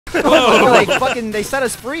They set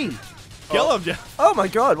us free. Kill him, Jeff. Oh my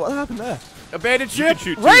god, what happened there? Abandoned ship.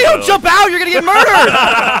 Ray, don't jump out! You're gonna get murdered!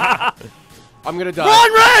 I'm gonna die.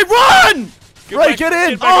 Run, Ray, run! Ray, get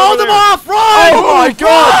in! Hold him off! Run! Oh my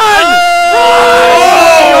god! Run!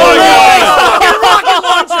 Rocket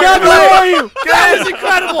launcher! Gavin, where are you? That is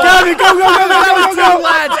incredible! Gavin, go! Two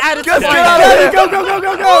lads at its Get finest. out of here! Go!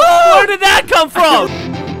 Where did that come from?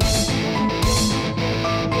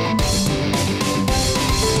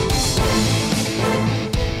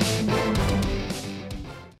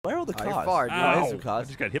 Where are all the Oh, you're cars? far, dude. Oh, there's some I cars.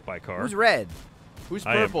 just got hit by a car. Who's red? Who's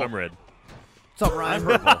I am, purple? I'm red. What's up, Ryan?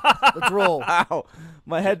 Let's roll. Ow!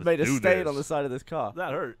 My head made a do stain this. on the side of this car.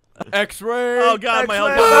 That hurt. X-ray. Oh god, my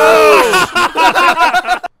X-ray.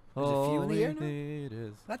 helicopter. There's a few in the air now? Need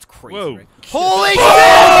is... That's crazy. Whoa. Ray. Holy shit!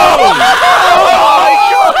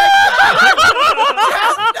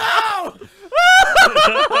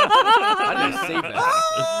 I didn't save that.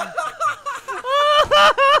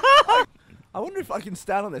 I wonder if I can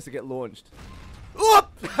stand on this and get launched.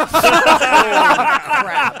 Crap.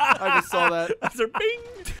 I just saw that. That's a bing.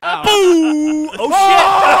 Boo! Oh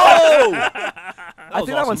I think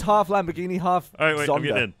that one's half Lamborghini, half All right, wait, I'm Zonda.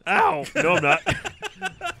 getting in. Ow! No, I'm not.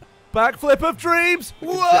 Backflip of dreams!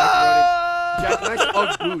 Whoa! Jack, nice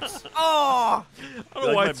Ugg boots. Oh! I don't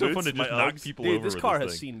know why it's so fun boots, to just my knock Uggs. people Dude, over this with car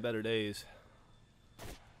this has thing. seen better days.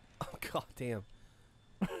 Oh god damn.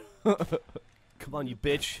 Come on, you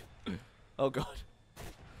bitch. Oh god.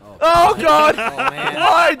 Oh god! Oh, man.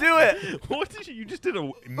 Why do it? What did you just did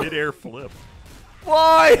a mid-air flip.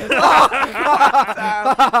 Why?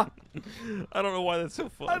 I don't know why that's so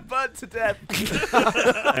fun. I'm burnt to death.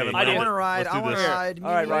 I I want to ride. Let's I do want to this. ride.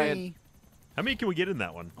 All right, Me, Ryan. me. How many can we get in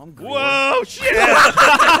that one? I'm green. Whoa, shit!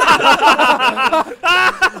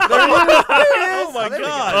 Oh my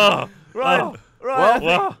god. Right. Right.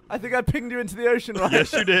 Well, I think I pinged you into the ocean, right?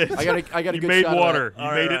 yes, you did. I got a You good made shot water. Of You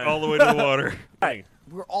All made right, it all the way to the water.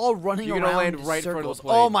 We're all running You're around gonna land in right in front of the circles.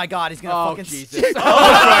 plane. Oh my god, he's gonna Oh, fucking Jesus.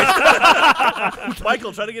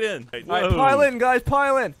 Michael, try to get in. All right, pile in, guys,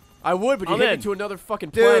 pile in. I would, but you I'm hit in. me to another fucking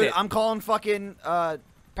Dude, planet. I'm calling fucking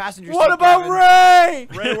passenger What seat, about Gavin. Ray?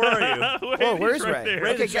 Ray, where are you? Whoa, where's He's Ray? there.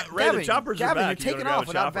 Ray, Okay, the Gavin, choppers are Gavin, back. you're You taking gotta off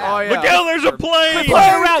grab a without chopper. Oh, valve. yeah. Miguel, there's a plane! Play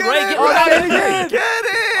around, Ray. Get Right, around. get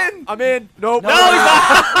in! I'm in. Nope. No, he's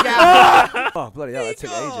not. Gavin. Oh, bloody hell, that took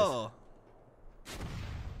ages. Oh.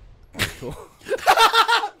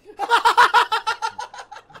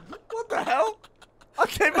 What the hell? I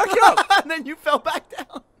came back up. And then you fell back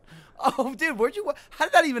down. Oh, dude, where'd you? How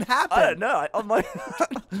did that even happen? I don't know. On my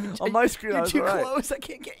on my screen, I You're was too alright. close. I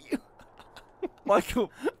can't get you.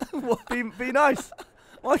 Michael, be nice.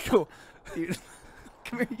 Michael, Dude,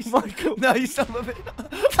 come here. You Michael. No, you son of a.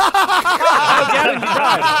 Gavin, you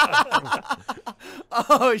died.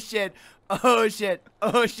 Oh shit! Oh shit!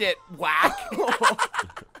 Oh shit! Whack!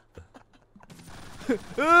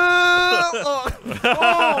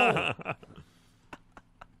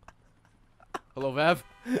 Hello, Vav.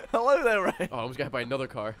 Hello there, Ray. Oh, I almost got hit by another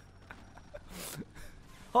car.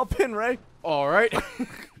 Hop in, Ray. All right.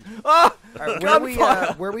 Ah! All right,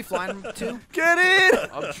 Gunfire. where are we flying to? Get in!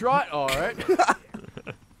 I'm trying. All right.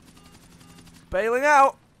 Bailing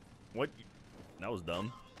out. What? That was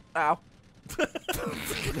dumb. Ow.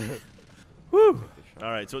 Woo. All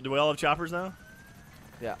right, so do we all have choppers now?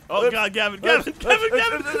 Yeah. Oh god, Gavin, Gavin,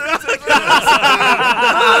 Gavin,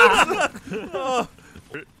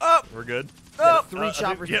 Up. We're good. Up. Three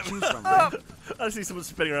choppers to yeah. choose from. Right? I see someone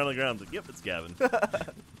spinning around on the ground. Like, yep, it's Gavin.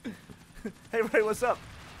 Hey, Ray, what's up?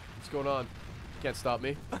 What's going on? Can't stop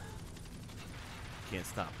me. Can't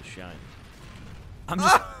stop the shine. I'm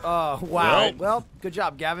just. Oh wow. Well- Well, good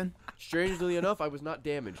job, Gavin. Strangely enough, I was not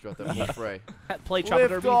damaged throughout that whole fray. Play chopper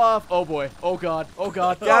Lift derby. off. Oh boy. Oh god. Oh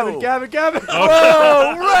god. Gavin, Gavin. Gavin.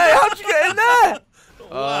 Whoa, Ray, how'd you get in there?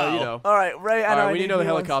 You know. All right, Ray and All I right, we need another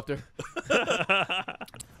new ones. helicopter.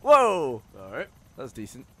 Whoa. All right. That was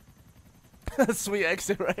decent. Sweet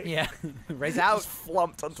exit, Ray. Yeah. Raise out. Just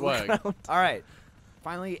flumped onto Swag. the ground. All right.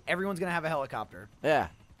 Finally, everyone's gonna have a helicopter. Yeah.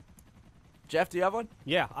 Jeff, do you have one?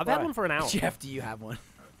 Yeah, I've Right. had one for an hour. Jeff, do you have one?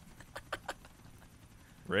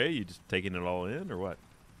 Ray, you just taking it all in, or what?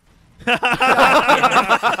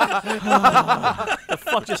 The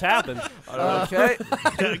fuck just happened? Okay.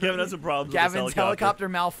 Gavin has some problems Gavin's with helicopter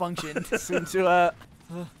malfunctioned. Soon to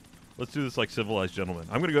Let's do this like civilized gentlemen.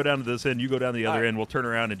 I'm going to go down to this end, you go down the other Alright. end, we'll turn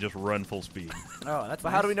around and just run full speed. Oh, that's.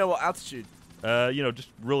 But how do we know what altitude? You know, just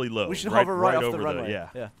really low. We should hover right off over the runway.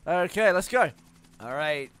 yeah. Okay, let's go. All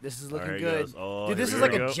right, this is looking Alright, good. guys. Oh, Dude, this here is we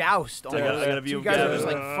like go. a joust. I got- I almost. got a view You of guys are Gavin. just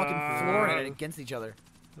like fucking flooring it against each other.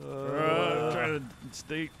 Trying to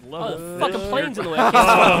stay level. Oh, the fucking plane's in the way.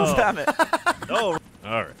 Oh, damn it. Oh,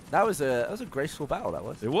 All right. That was a graceful battle. That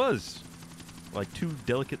was. It was like two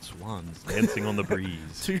delicate swans dancing on the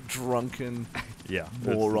breeze. Two drunken, Yeah.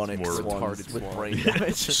 moronic more swans retarded with swans. brain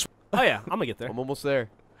damage. Oh yeah, I'm gonna get there. I'm almost there.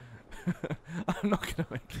 I'm not gonna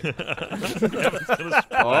make it. Kevin's gonna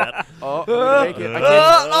splat. Oh, I'm gonna make it. I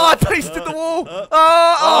can't. I tasted the wall.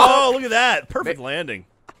 Oh, look at that. Perfect landing.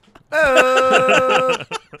 I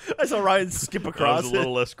saw Ryan skip That across was a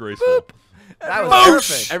little less graceful. That was Boosh!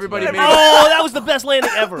 perfect. Everybody made it. Oh, that was the best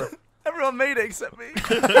landing ever. Everyone made it except me.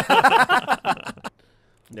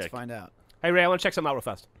 Let's find out. Hey Ray, I want to check something out real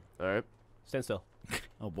fast. All right. Stand still.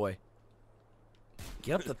 Oh boy.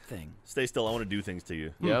 Get up the thing. Stay still. I want to do things to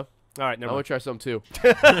you. Yeah. All right, I never want mind. to try some too.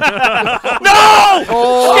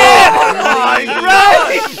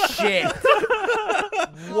 Shit!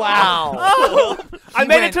 Wow. I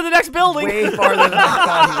made it to the next building. Way farther than I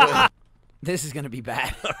thought he would. This is gonna be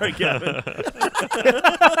bad. All right, Kevin.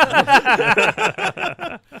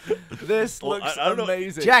 This Well, looks I don't know.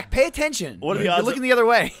 amazing. Jack, pay attention. What are the You're odds looking the other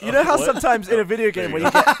way. You know how What? sometimes in a video game when you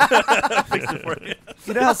get,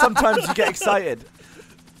 you know how sometimes you get excited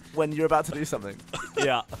when you're about to do something.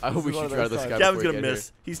 Yeah. I hope we This is one should of try those this guy. times. Kevin's before gonna we get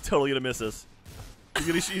miss. He's totally gonna miss us.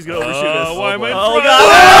 He's gonna overshoot us. Why am I? Oh, in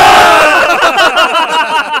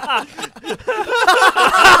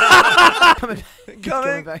front?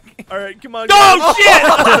 Coming back. All right, come on. Oh shit!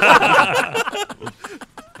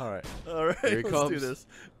 All right. All right, Here he let's comes. do this.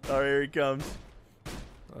 All right, here he comes.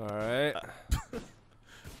 All right.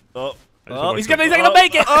 Oh, Oh, he's not gonna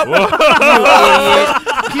make it.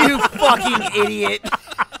 You fucking idiot.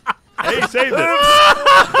 Hey, save this.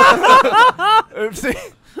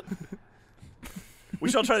 Oopsie. we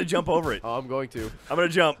shall try to jump over it. Oh, I'm going to. I'm gonna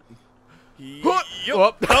jump. Oh,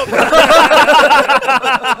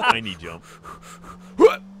 Tiny jump.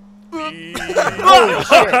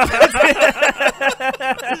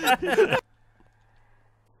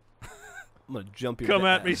 I'm gonna jump you. Come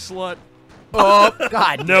at me, slut. Oh,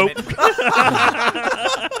 God. Nope.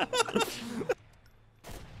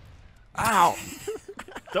 Ow.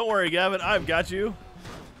 Don't worry, Gavin. I've got you.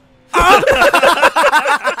 All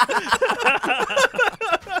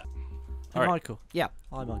right. Michael. Yeah.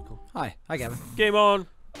 Hi, Michael. Hi. Hi, Gavin. Game on.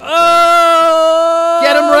 Oh!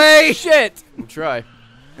 Get him, Ray! Shit! we'll try.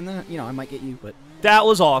 And then, you know, I might get you, but... That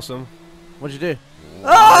was awesome. What'd you do?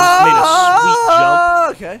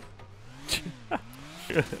 I just made a sweet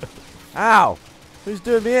jump. Okay. Ow. Who's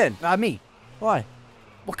doing me in? Me. Why?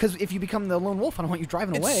 Well, because if you become the lone wolf, I don't want you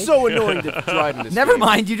driving away. It's so annoying to drive in this Never game.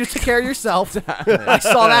 mind, you just took care of yourself. I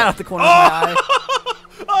saw that out the corner of my eye.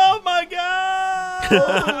 Oh my God!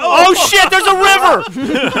 Oh shit! There's a river!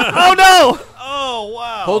 Oh no! Oh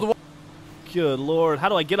wow! Hold one. Good lord! How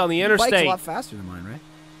do I get on the Your bike's a interstate? lot faster than mine, right?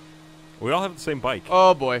 We all have the same bike.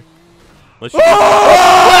 Oh boy. Let's Oh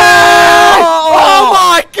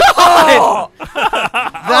my God!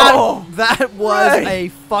 That was Ray. a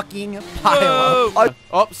fucking pile up.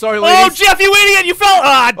 Oh, sorry, Oh, ladies. Jeff, you idiot! You fell!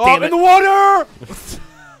 Ah, Oh, damn I'm it! in the water.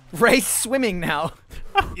 Ray's swimming now.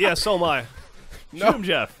 Yeah, so am I. Shoot him,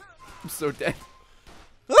 Jeff. I'm so dead.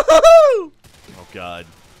 Oh God.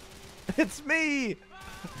 It's me.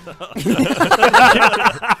 He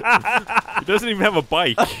doesn't even have a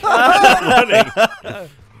bike. He's running.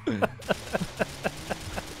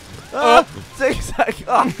 Zigzag.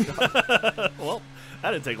 Oh, Well,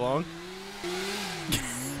 that didn't take long.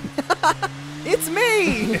 It's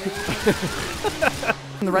me!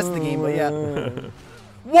 The rest of the game, but yeah.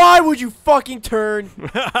 Why would you fucking turn?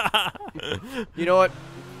 You know what?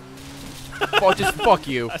 Just fuck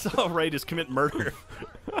you. I saw Ray just commit murder.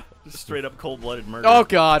 Just straight up cold-blooded murder. Oh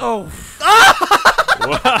god. Oh.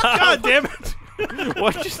 God damn it!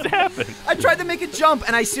 What just happened? I tried to make a jump,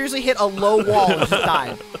 and I seriously hit a low wall and just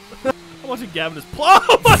died. I'm watching Gavin just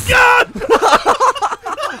Oh my God!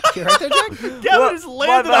 You right there, Jack? Gavin What? just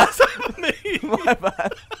landed My on top of me. my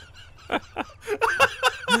bad.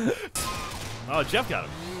 Oh, Jeff got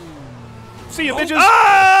him. See you, bitches!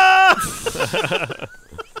 Ah!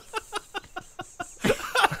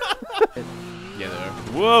 Yeah, there.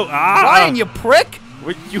 Whoa! Ah! Ryan, you prick!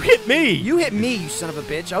 Wait, you hit me! You hit me, you son of a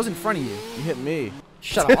bitch. I was in front of you. You hit me.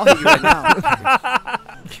 Shut up, I'll hit you right now.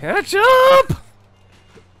 Catch up!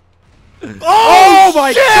 Oh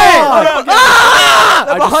my God!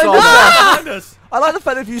 They're I just behind saw us. that. Behind us. I like the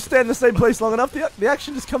fact that if you stay in the same place long enough, the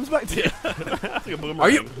action just comes back to you. That's like a boomerang. Are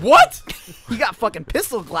you what? You got fucking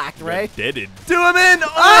pistol glacked, Ray. Deaded. Do him in. Now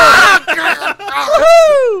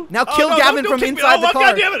Oh, kill no, Gavin don't from kick me. inside Oh, the car.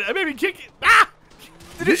 God damn it! I made me kick you. Ah!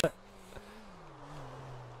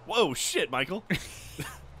 Whoa, shit, Michael.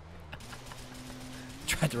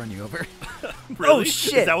 Tried to run you over. Really? Oh,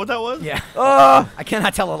 shit. Is that what that was? Yeah. Uh, I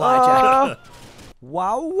cannot tell a lie, Jack.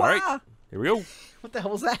 Wow, All right, here we go. What the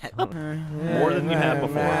hell was that? More than you had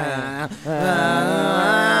before.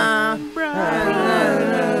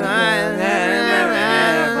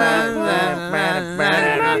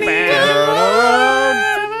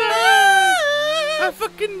 I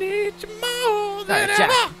fucking need you more than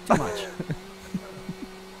Jack, too much.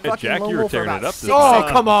 Hey, Jack, you were tearing it up. This Oh, time.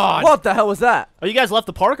 come on. What the hell was that? Oh, you guys left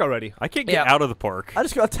the park already. I can't get out of the park. I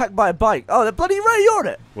just got attacked by a bike. Oh, the bloody Ray, you're on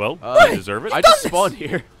it. Well, you deserve it. I just spawned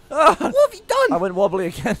here. What have you done? I went wobbly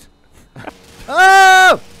again.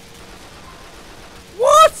 Oh!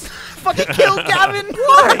 What? Fucking killed Gavin.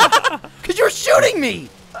 Why? Because you're shooting me.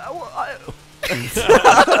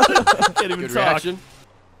 Can't even Good talk. reaction.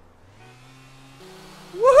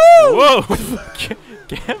 Woohoo! Whoa!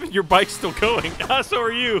 Gavin, your bike's still going. So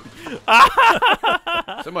are you.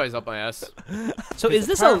 Somebody's up my ass. So is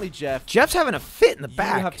this Apparently, Jeff, Jeff's having a fit in the you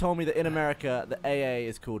back. have told me that in America, the AA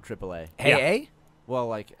is called AAA. AA? Well,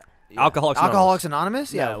 like... yeah. Alcoholics Anonymous. Alcoholics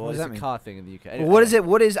Anonymous? Yeah. No, well, what does it's that a mean? car thing in the UK. Well, what is it?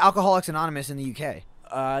 What is Alcoholics Anonymous in the UK?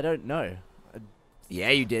 I don't know. Yeah,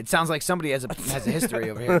 you did. Sounds like somebody has a history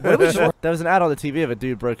over here. There was an ad on the TV of a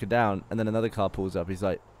dude broken down, and then another car pulls up. He's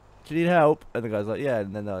like, "Do you need help?" And the guy's like, "Yeah."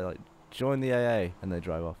 And then they're like, "Join the AA," and they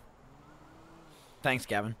drive off. Thanks,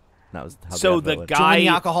 Gavin. That was how So the the advert went. guy- Join the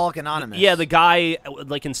Alcoholic Anonymous. Yeah, the guy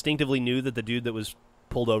like instinctively knew that the dude that was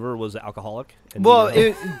pulled over was alcoholic. And Well,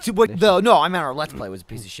 he, no, I meant our Let's Play was a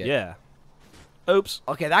piece of shit. yeah. Oops.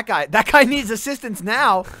 Okay, that guy needs assistance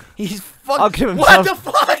now. He's fucking. I'll give him What some. the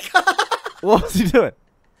fuck? What was he doing?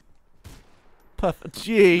 Perfect.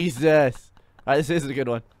 Jesus. Alright, this is a good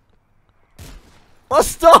one. Oh,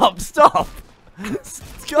 stop! Stop!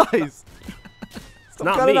 Guys! Stop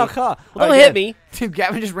Not going me. our car. Well, don't Alright, hit good. me. Dude,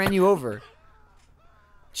 Gavin just ran you over.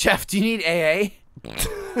 Jeff, do you need AA?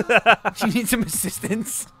 Do you need some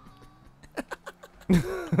assistance?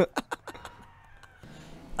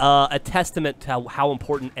 A testament to how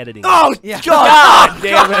important editing is. Oh, Yeah. God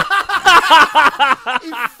damn it.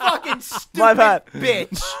 You fucking stupid My bad.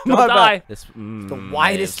 bitch. Don't My die. bad. This, The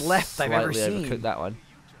widest left I've ever slightly seen. overcooked that one.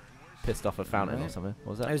 Pissed off a fountain or something.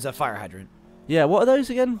 What was It that? was a fire hydrant. Yeah, what are those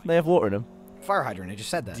again? They have water in them. Fire hydrant, I just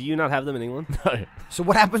said that. Do you not have them in England? No. So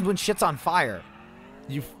what happens when shit's on fire?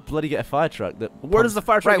 You bloody get a fire truck that Where does the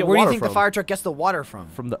fire truck Right, get where do you water think from? the fire truck gets the water from?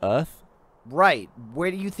 from the earth. Right, where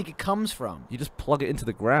do you think it comes from? You just plug it into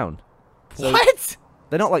the ground. So- What?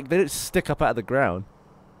 They're not like, they don't stick up out of the ground.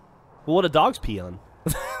 Well, what do dogs pee on?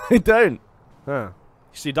 They don't. Huh.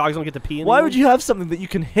 You see, dogs don't get to pee in Why England? would you have something that you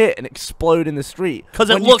can hit and explode in the street? 'Cause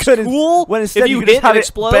it when you looks couldn't- cool? When If instead you you could just hit have and it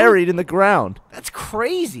explode? buried in the ground. That's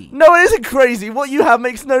crazy. No, it isn't crazy. What you have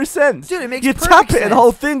makes no sense. Dude, it makes You perfect tap it sense. and the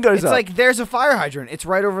whole thing goes It's up. like there's a fire hydrant. It's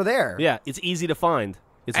right over there. Yeah, it's easy to find.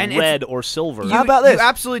 It's And red or silver. How about this? You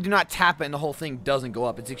absolutely do not tap it and the whole thing doesn't go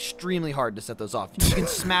up. It's extremely hard to set those off. You can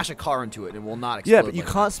smash a car into it and it will not explode. yeah, but you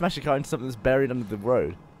like can't smash a car into something that's buried under the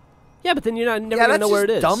road. Yeah, but then you're not that. never Yeah, gonna that's know where it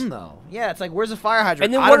just is. dumb though. Yeah, it's like where's the fire hydrant?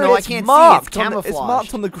 And then I what don't are know. I its can't marked see. It's on the- camouflage. It's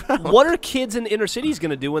marked on the ground. What are kids in inner cities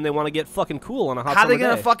gonna do when they want to get fucking cool on a hot How are they summer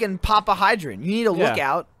gonna day? fucking pop a hydrant? You need a Yeah.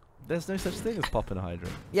 lookout. There's no such thing as popping a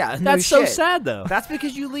hydrant. Yeah, no That's so shit. sad, though. That's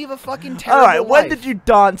because you leave a fucking All terrible right, when life. did you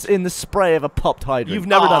dance in the spray of a popped hydrant? You've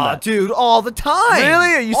never done Aw, that. dude. All the time.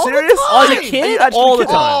 Really? Are you All the serious? time. As a kid? Are you actually All the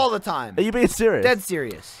kidding? time. All the time. Are you being serious? Dead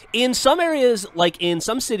serious. In some areas, like in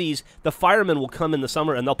some cities, the firemen will come in the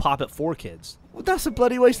summer and they'll pop it for kids. Well, that's a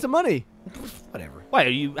bloody waste of money. Whatever. Why? Are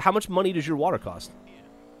you? How much money does your water cost?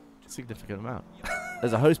 Significant amount.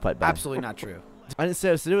 There's a hose pipe ban. Absolutely not true. I didn't say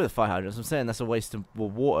it was to do with the fire hydrants. I'm saying that's a waste of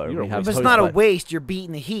water. You're We a have waste. But it's hose not a pipe. waste. You're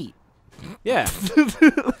beating the heat. Yeah.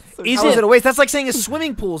 Is How is it it? a waste? That's like saying a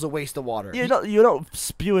swimming pool is a waste of water. You're not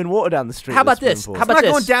spewing water down the street. How with about swimming this? pools. How It's about not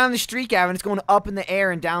this? going down the street, Gavin. It's going up in the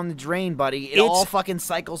air and down the drain, buddy. It It's- all fucking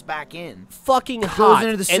cycles back in. Fucking goes hot.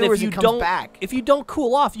 into the and sewers if you and comes don't, back. if you don't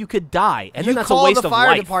cool off, you could die, and you then that's call a waste the of fire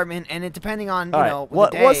life. department, and it depending on All right, the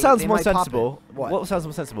what day, sounds they more might pop sensible? it. What? What sounds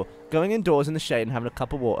more sensible? Going indoors in the shade and having a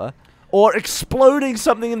cup of water, or exploding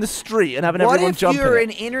something in the street and having What everyone if jump you're in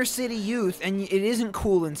an it? inner city youth and it isn't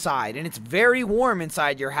cool inside and it's very warm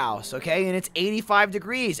inside your house, okay? And it's 85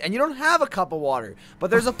 degrees and you don't have a cup of water,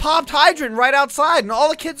 but there's a popped hydrant right outside and all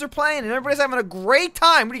the kids are playing and everybody's having a great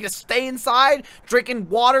time. What are you gonna stay inside drinking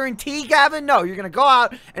water and tea, Gavin? No, you're gonna go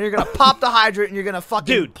out and you're gonna pop the hydrant and you're gonna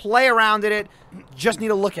fucking Dude. play around in it. Just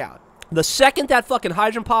need a lookout. The second that fucking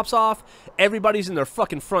hydrant pops off, everybody's in their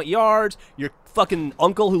fucking front yards. You're fucking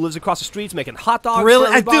uncle who lives across the streets making hot dogs.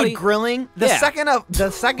 Grilling, for everybody. dude, grilling. The Yeah. second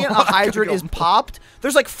a hydrant is popped,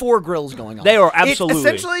 there's like 4 grills going on. They are It- absolutely.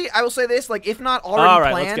 essentially, I will say this: like, if not already All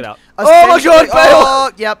right, planned. let's get out. Oh my God,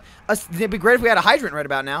 Oh, yep. It'd be great if we had a hydrant right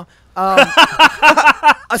about now.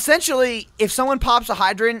 Essentially, if someone pops a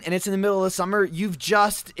hydrant and it's in the middle of the summer, you've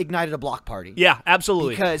just ignited a block party. Yeah,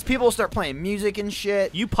 absolutely. Because people will start playing music and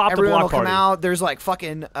shit. You popped a Everyone block will come party. out. There's like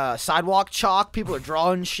fucking sidewalk chalk. People are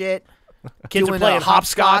drawing shit. Kids doing, are playing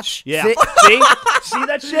hopscotch. Yeah. Sit- See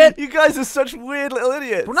that shit? You guys are such weird little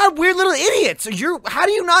idiots. We're not weird little idiots. How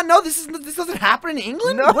do you not know this doesn't happen in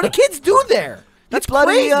England? No. What do kids do there? That's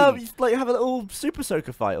bloody, crazy. you like have a little super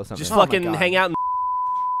soaker fight or something. Just Oh my fucking God. hang out.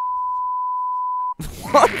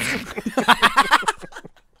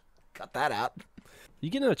 Cut that out. You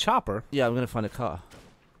get in a chopper. Yeah, I'm gonna find a car.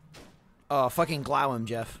 Oh, fucking glow him,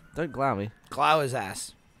 Jeff. Don't glow me. Glow his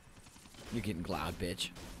ass. You're getting glowed, bitch.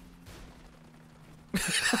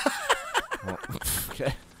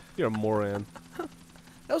 Okay. You're a moron.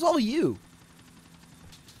 That was all you.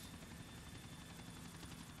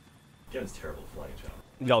 Kevin's terrible at flying, John.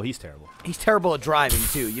 No, he's terrible. He's terrible at driving,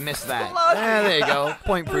 too. You missed that. There you go.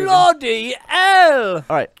 Point proven. Bloody hell!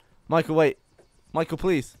 All right, Michael. Wait, Michael,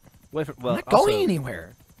 please. Wait for, I'm well, not going also,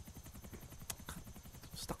 anywhere.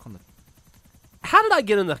 Stuck on the. How did I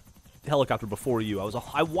get in the helicopter before you?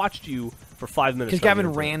 I watched you for 5 minutes. Because trying to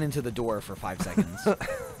Gavin get ran into the door for 5 seconds.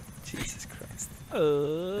 Jesus Christ.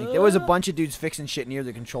 into There was a bunch of dudes fixing shit near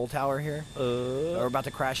the control tower here. it. That we're about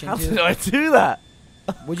to crash How into. did I do that?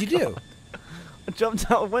 What'd you do? I jumped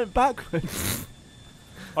out and went backwards.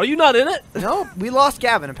 Are you not in it? No, we lost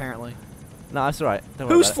Gavin apparently. No, that's all right. Don't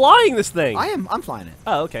worry Who's about flying this thing? I'm flying it.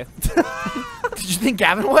 Oh, okay. Did you think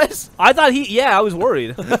Gavin was? I thought he. Yeah, I was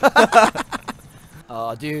worried.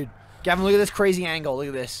 Oh, dude. Gavin, look at this crazy angle. Look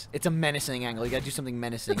at this. It's a menacing angle. You gotta do something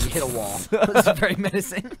menacing. You hit a wall. This is very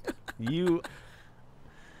menacing. You.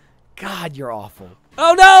 God, you're awful.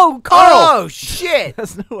 Oh no, Carl! Oh, shit! it.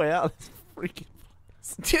 There's no way out of this freaking.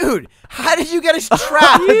 Dude, how did you get us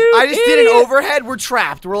trapped? You I just did idiot. an overhead. We're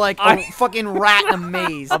trapped. We're like a fucking rat in a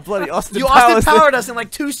maze. I'm bloody Austin You Powers. Austin Powered us in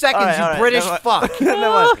like 2 seconds, All right, you all right, British never fuck.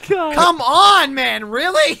 Oh god. Come on, man.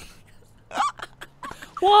 Really?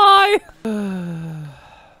 Why?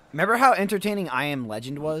 Remember how entertaining I Am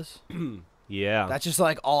Legend was? Yeah. That's just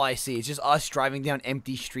like all I see. It's just us driving down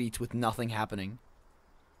empty streets with nothing happening.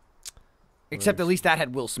 Except at least that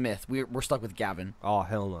had Will Smith. We're stuck with Gavin. Oh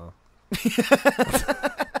hell no.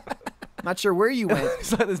 Not sure where you went.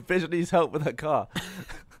 It's like this bitch needs help with her car.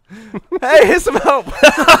 Hey, here's some help.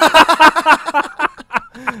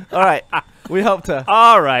 All right, we helped her.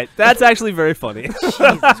 All right, that's actually very funny. All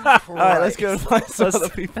All right, let's go and find some Let's other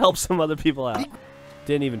people. help some other people out.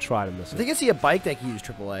 Didn't even try to miss I it. think I see a bike that can use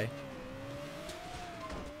AAA.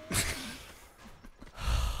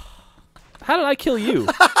 How did I kill you?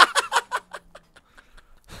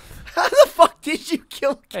 How the fuck did you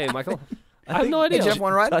kill? Hey, Michael. I have no idea. Hey, Jeff,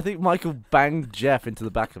 want to ride? I think Michael banged Jeff into the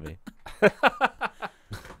back of me.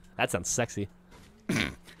 That sounds sexy.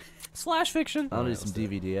 Slash fiction. I'll do some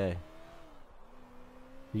DVDA.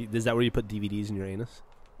 Is that where you put DVDs in your anus?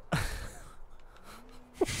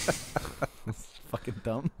 Fucking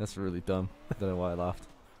dumb. That's really dumb. I don't know why I laughed.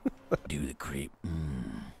 Do the creep.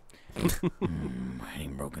 Any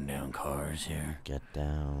broken down cars here? Get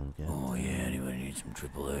down. Get Oh yeah, anybody need some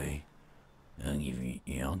AAA?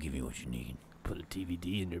 I'll give you what you need. Put a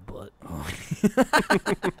DVD in your butt.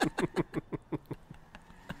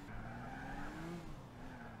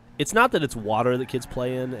 It's not that it's water that kids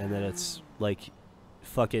play in and that it's like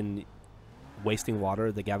fucking wasting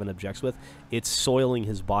water that Gavin objects with. It's soiling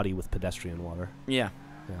his body with pedestrian water. Yeah.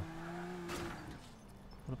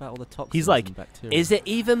 What about all the toxins He's like, and bacteria? is it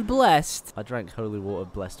even blessed? I drank holy water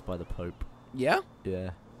blessed by the Pope. Yeah?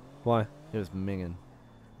 Yeah, Why? it was minging.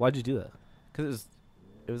 Why'd you do that? Because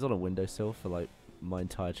it was on a windowsill for like my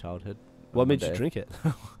entire childhood. What on made one you day. drink it?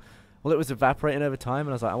 Well, it was evaporating over time, and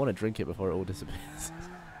I was like, I want to drink it before it all disappears.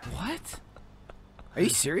 What? Are you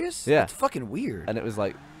serious? Yeah. That's fucking weird. And it was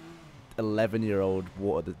like 11-year-old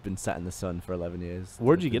water that's been sat in the sun for 11 years.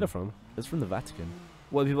 Where'd you get it from? It's from the Vatican.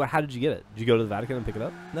 What people? How did you get it? Did you go to the Vatican and pick it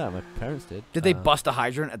up? No, my parents did. Did they bust a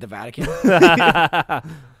hydrant at the Vatican?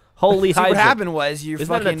 Holy See, what hydrant. happened was Isn't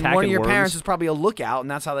that an fucking attack one of in your parents worms? was probably a lookout, and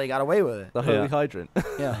that's how they got away with it. The holy Yeah. hydrant.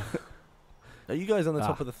 Yeah. Are you guys on the Ah.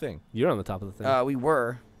 top of the thing? You're on the top of the thing. We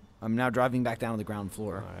were. I'm now driving back down to the ground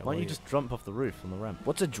floor. All right, Why don't you just jump off the roof on the ramp?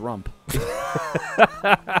 What's a drump?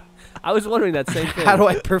 I was wondering that same thing. How do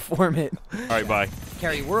I perform it? All right, bye.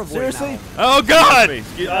 Carrie, we're avoiding Seriously? that Oh God!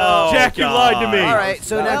 Oh, Jack, you lied to me. one. All right,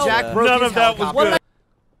 so now That Jack was broke None his of that was helicopter.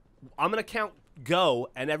 good. I'm gonna count go,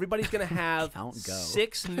 and everybody's gonna have Count go.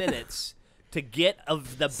 6 minutes to get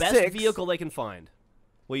of the best 6? vehicle they can find.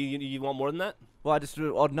 Well, you want more than that? Well, I just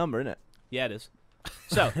threw an odd number, innit? Yeah, it is.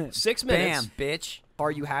 So 6 minutes. Bam, bitch. Car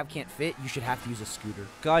you have can't fit. You should have to use a scooter.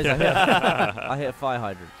 Guys, I hit a fire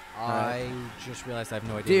hydrant. I just realized I have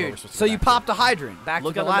no idea where we're Dude, supposed to so go you back to. popped a hydrant. Back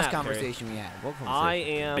Look to on the the last map, Carrie. conversation we had. What I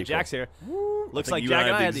conversation? am. People. Jack's here. Looks think like you Jack and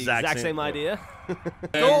and I I have had the the exact exact same- same idea.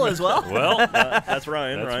 Cool as well. Well, that's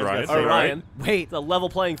Ryan. That's Ryan's Ryan. got the Or same Ryan. Wait, It's a level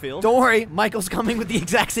playing field. don't worry. Michael's coming with the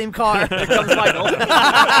exact same car. Here comes Michael.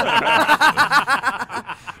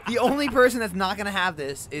 The only person that's not going to have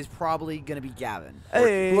this is probably going to be Gavin.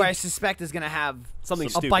 Hey. Who I suspect is going to have Something a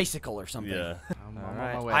stupid. bicycle or something. Yeah. I'm on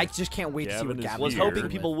Alright. my way. I just can't wait to see Gavin what is Gavin Was here. hoping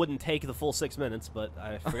people wouldn't take the full 6 minutes, but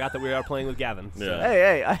I forgot that we are playing with Gavin. So. Yeah.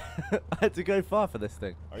 Hey, I had to go far for this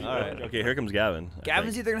thing. Are you All right. Okay, here comes Gavin. I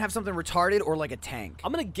Gavin's think. either going to have something retarded or like a tank.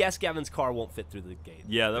 I'm gonna guess Gavin's car won't fit through the gate.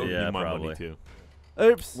 Yeah, that would Yeah, be my probably. money too.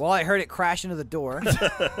 Oops. Well, I heard it crash into the door.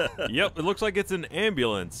 Yep, it looks like it's an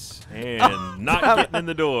ambulance and not getting in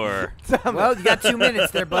the door. Well, you got 2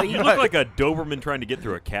 minutes there, buddy. You look like a Doberman trying to get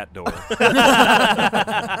through a cat door.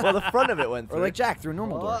 Well, the front of it went Or through. like Jack through a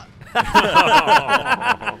normal door.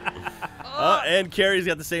 And Carrie's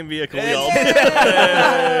got the same vehicle. We all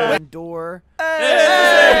One door.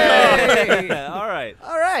 Hey! All right.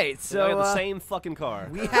 All right, So I so got the same fucking car.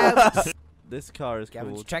 we have This car is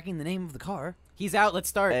Gavin's called checking the name of the car. He's out. Let's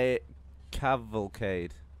start. a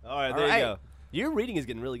cavalcade. All right, All there right. you go. Your reading is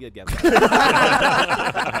getting really good, Gavin. That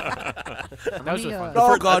was really fun.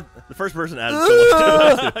 Oh God! The first person added so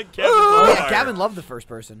much to it. Kevin's Oh, on yeah, fire. Gavin loved the first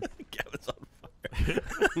person. Gavin's on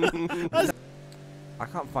fire. I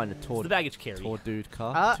can't find a It's tall the baggage carry. dude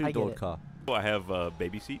car. I get Two-door it. car. Oh, I have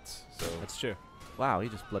baby seats, so That's true. Wow, he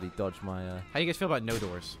just bloody dodged my. How do you guys feel about no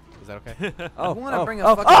doors? Is that okay? Oh, wanna oh, bring a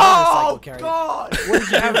oh, fucking oh, motorcycle, Carrie. God! What did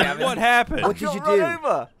you do, Gavin? what happened? What did Got you run do?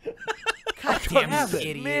 over. God damn you, It's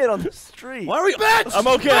idiot. me on the street. Why are we? I'm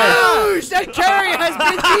okay. Boosh! That Carrie has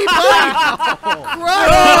been debiked!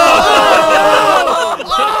 Crushed!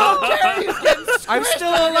 Oh, Carrie's getting squished! I'm still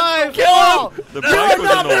alive. Kill him! The You bike are was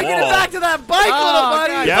not in the making it wall. back to that bike, little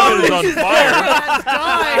buddy! God. Gavin is on fire. Has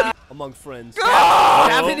died. Among friends.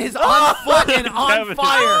 Gavin is on foot and on Gavin.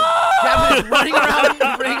 fire. Gavin is running around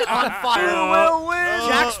the ring on fire. will win.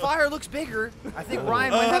 Jack's fire looks bigger. I think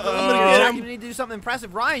Ryan might have the lead gonna here. get Jack, him. you need to do something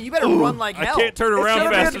impressive. Ryan, you better run like I hell. can't turn around gonna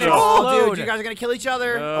be fast a enough. Oh, dude, Dude. you guys are gonna kill each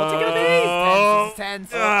other. What's it gonna be? It's tense.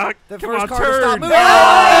 The come first on, car to stop turn. moving. Oh!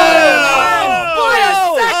 By a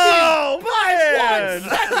second! Oh, By man. 1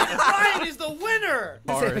 second! Ryan is the winner!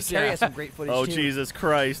 Cars, Carrie yeah. has some great footage Oh, too. Jesus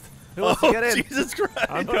Christ. Who wants to get in? Jesus Christ.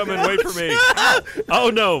 I'm coming. Wait for me. Oh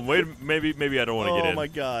no! Wait. Maybe I don't want to get Oh, in. my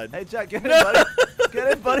God. Hey Jack, get in, buddy. Get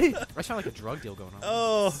in, buddy. I just found like a drug deal going on.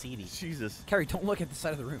 Oh, Seedy. Jesus. Carrie, don't look at the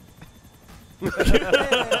side of the room.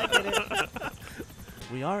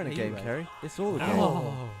 We are in a Hey, game, you're right. Carrie. It's all a game.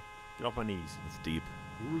 Oh. Get off my knees. It's deep.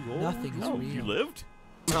 Nothing is Oh, real. you lived?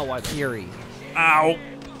 How wide? Carrie. Ow!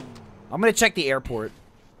 I'm gonna check the airport.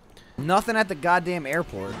 Nothing at the goddamn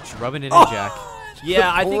airport. Just rubbing it Oh. in, Jack.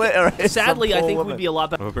 Yeah, I Obliterate think. Sadly, some I poor think woman. we'd be a lot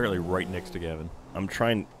better. I'm apparently right next to Gavin. I'm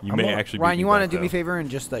trying. You may actually. Ryan, beat you me want to back, do me a though. favor and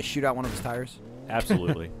just shoot out one of his tires?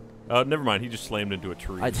 Absolutely. Never mind. He just slammed into a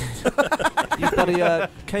tree. I did. You bloody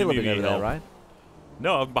Caleb Give me over there, help. right?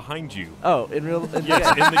 No, I'm behind you. Oh, in real. In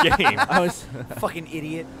Yes, in the game. I was. Fucking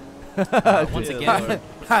idiot. Once again,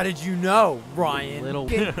 How did you know, Ryan? little.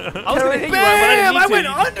 I was gonna hit you, Bam! Ryan, but I I went didn't need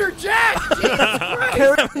to. under Jack! Jesus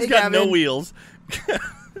Christ! He's got no wheels.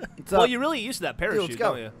 What's Well, up? you're really used to that let's parachute,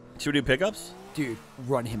 go. don't you? Should we do pickups? Dude,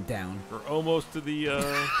 run him down. We're almost to the.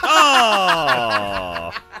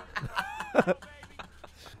 Oh!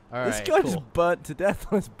 All This right, guy cool. just burnt to death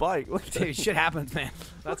on his bike. Look at Dude, this. shit happens, man.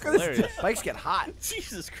 That's Look at this hilarious. Bikes get hot.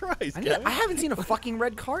 Jesus Christ, I Gavin. haven't seen a fucking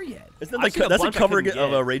red car yet. Isn't I've that seen a that's a bunch I cover couldn't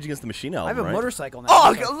of get. Rage Against the Machine album, I have a right? motorcycle now.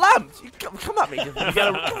 Oh, I got lamps! You come at me. You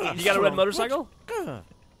got a red motorcycle?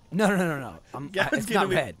 No. Gavin's It's not getting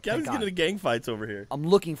red. Gavin's thank getting into God. gang fights over here. I'm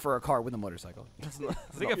looking for a car with a motorcycle. I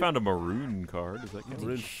think I found a maroon car. Does that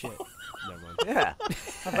count? Shit. Never mind. Yeah.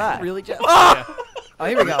 How bad? Really, Jeff? Oh,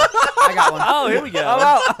 here we go. I got one. Oh, here we I'm go.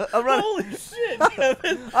 out. I'm running. Holy shit,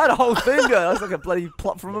 Gavin. I had a whole thing going. That was like a bloody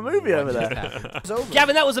plot from a movie over there. It's over.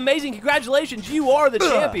 Gavin, that was amazing. Congratulations. You are the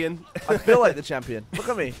champion. I feel like the champion. Look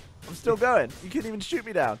at me. I'm still going. You couldn't even shoot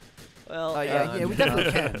me down. Well, Yeah, we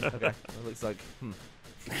definitely can. Okay. That looks like.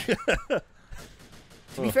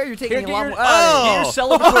 To be fair, you're taking Here, a get lot your, more. get your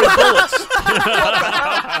celebratory bullets.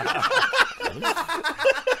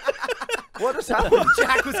 What just happened?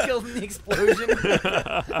 Jack was killed in the explosion.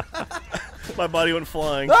 My body went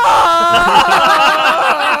flying. Hey,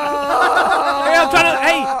 I'm trying to.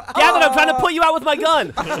 Hey, Gavin, Look, I'm trying to put you out with my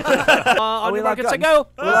gun. On your markets, I go.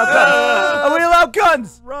 Are we allowed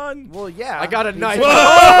guns? Run. Well, yeah. I got a knife.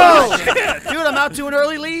 Whoa! Dude, I'm out to an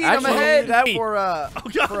early lead. I'm Actually, ahead that- for a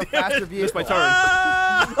faster view. It's my turn.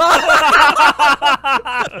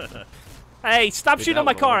 Hey, stop shooting at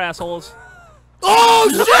my car, assholes. Oh,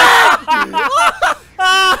 shit!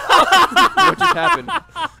 What just happened?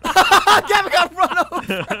 Gavin got run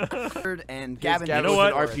over. And Gavin. Gavin know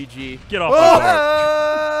was what? an RPG. Get off my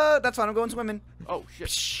car. That's fine. I'm going swimming. Oh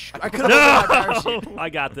shit! I could have my parachute. I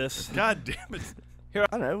got this. God damn it. I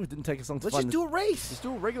don't know. It didn't take us long to Let's find just do a race. Let's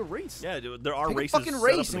do a regular race. Yeah, dude, there are Take a races. fucking set up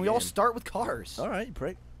race, in and the we all game. start with cars. All right, you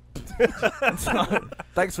prick.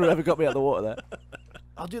 Thanks for whoever got me out of the water there.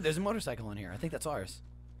 Oh, dude, there's a motorcycle on here. I think that's ours.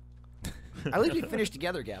 I believe we finished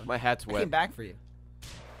together, Gavin. My hat's I came wet. back for you.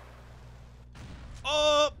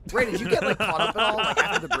 Oh! Ray, did you get like caught up at all like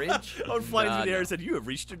after the bridge? I was flying Nah, through the air no. and said, "You have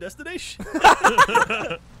reached your destination."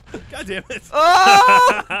 God damn it!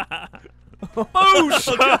 Oh,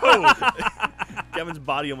 Gavin's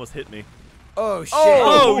body almost hit me. Oh shit!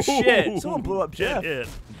 Oh, shit. Someone blew up Jeff. Hit.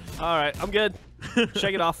 All right, I'm good.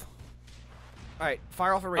 Shake it off. All right,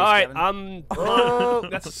 fire off a race, All right, Gavin. I'm Oh,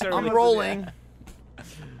 necessarily. I'm rolling.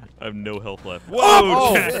 I have no health left. Whoa!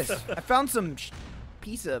 Oh, Jack. this! I found some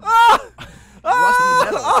piece of rusty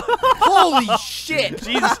metal. Holy shit!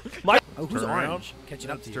 Jesus, my. Oh, who's Turn around. orange?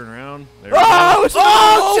 Catching up to you. Turn around. There Oh,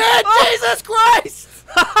 Oh, shit! Jesus Christ!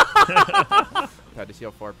 Had to see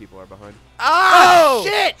how far people are behind. Ah,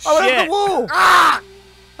 shit! I went Shit. over the wall. Ah!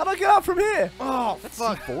 How'd I get out from here? Oh,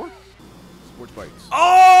 fuck. Sports bikes.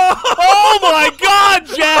 Oh my God,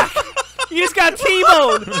 Jack! You just got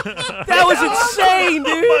T-boned. That was insane,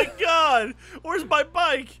 dude. Oh my God! Where's my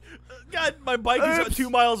bike? God, my bike is 2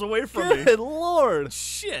 miles away from me. Good lord.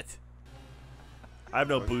 Shit! I have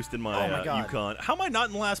no boost in my, Oh my God. Yukon. How am I not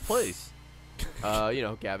in last place? You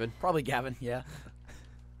know, Gavin. Probably Gavin, yeah.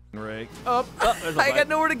 Right. Up. There's a I bike. got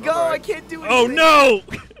nowhere to go. I can't do Oh anything. no!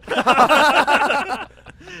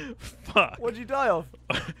 Fuck. What'd you die of?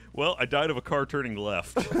 Well, I died of a car turning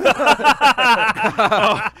left. Oh,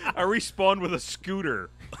 I respawned with a scooter.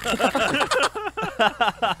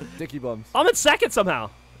 Dicky bombs. I'm in second somehow.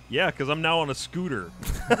 Yeah, because I'm now on a scooter.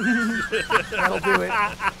 That'll do it.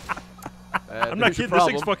 I'm not kidding. This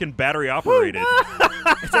thing's fucking battery operated.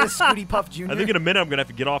 Is that a Scooty Puff Jr.? I think in a minute I'm gonna have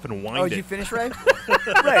to get off and wind Oh, did it. you finish, Ray?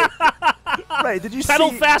 Ray, did you Pedal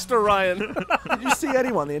see? faster, Ryan. Did you see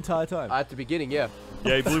anyone the entire time? At the beginning, yeah.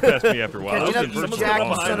 Yeah, he blew past me after a while. I was Catching up, getting you someone's Jack, going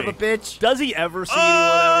you behind son of me. a bitch. Does he ever see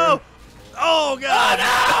anyone ever? Oh God!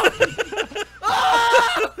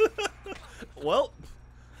 Well,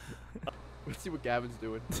 Let's see what Gavin's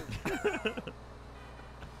doing.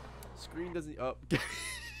 Screen doesn't. Oh.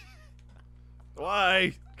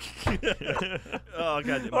 why? Oh God!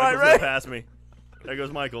 Michael's right, gonna pass me. There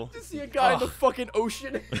goes Michael. See a guy in the fucking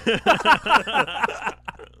ocean.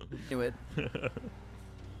 Knew it.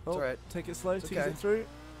 Oh, alright. Take it slow. Tease okay. it through.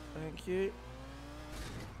 Thank you.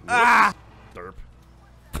 Derp.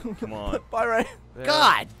 Come on. Bye, Ray.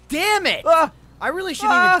 God damn it! Ah! I really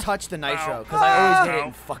shouldn't even touch the nitro because I always hit it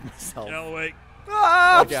and fuck myself. Get out of the way.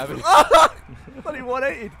 Ah! Oh, Gavin. Bloody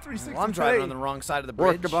 180, 360. Well, I'm driving on the wrong side of the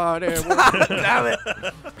Work bridge. the body. Damn it.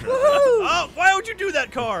 Oh, why would you do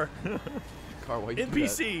that, car? Car, why you do that?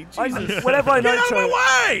 NPC. I, Jesus. whenever I Get out of nitro,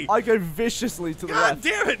 my way! I go viciously to the God left.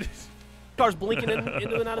 damn it! Car's blinking into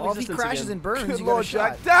and out of Well, if he existence crashes again. and burns, Good you got a lord,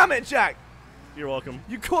 shot. Jack. Damn it, Jack. You're welcome.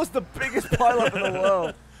 You caused the biggest pileup in the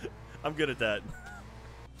world. I'm good at that.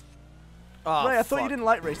 Oh, Ray, I thought you fuck. didn't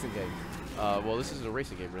like racing games. Well, this isn't a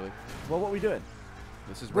racing game, really. Well, what are we doing?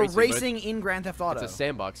 This is We're racing. but racing in Grand Theft Auto. It's a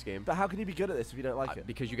sandbox game. But how can you be good at this if you don't like it?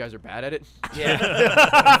 Because you guys are bad at it. Yeah.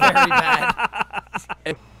 Very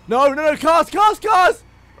bad. No, cars! That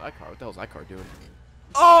car. What the hell's that car doing?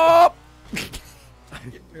 Oh!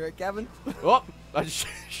 You right, Gavin? Oh! I just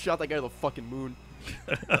shot that guy to the fucking moon.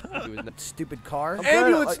 Stupid car.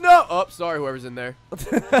 Ambulance! No! Oh, sorry, whoever's in there.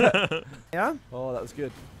 Yeah? Oh, that was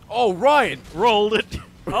good. Oh, Ryan! Rolled it.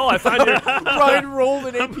 Oh, I found your. Ryan rolled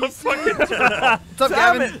an APC. What's up,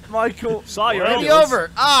 Damn Gavin? it, Michael. Saw your Get me ambulance.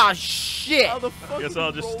 over. Ah, shit. How the fuck Guess is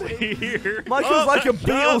I'll he just rolling? stay here. Michael's like a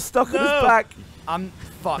beetle stuck on his back. I'm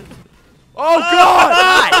fucked. Oh,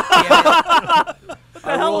 God! God damn it. What the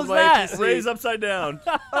hell rolled was my that? APC. Raise upside down.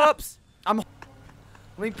 Oops. Let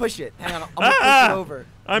me push it. Hang on. I'm going to push it over.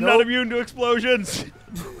 I'm Nope. not immune to explosions.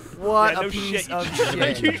 What Yeah, a no piece shit. of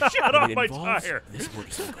You shit. shot off my tire.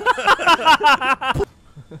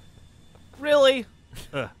 Really?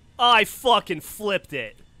 I fucking flipped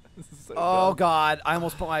it. So Oh, dumb. God. I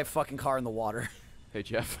almost put my fucking car in the water. Hey,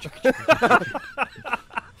 Jeff.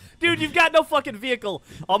 Dude, you've got no fucking vehicle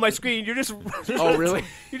on my screen. You're just. Oh, really?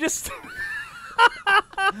 You're just.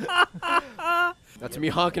 That's me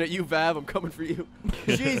honking at you, Vav. I'm coming for you.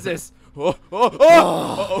 Jesus. Oh, oh,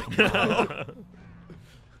 oh. Uh-oh.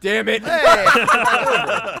 Damn it. Hey.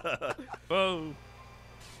 Whoa.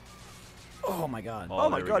 Oh my god. Oh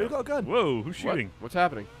my there we god, go. you got a gun. Whoa, who's shooting? What's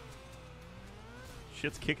happening?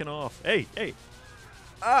 Shit's kicking off. Hey, hey.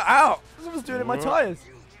 Ow! Someone's doing it in my tires.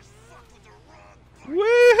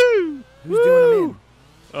 Woohoo! Who's doing them in?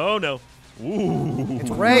 Oh no. Ooh. It's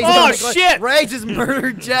Ray. Oh, shit! Ray just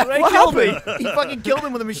murdered Jeff. Ray What killed happened? He fucking killed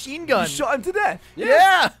him with a machine gun. You shot him to death.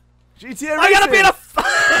 Yeah. GTA I gotta be in a.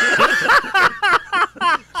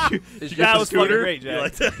 That was fucking great, You Jack.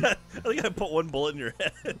 like that? I think I put one bullet in your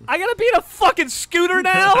head. I gotta be in a fucking scooter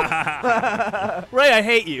now. Ray, I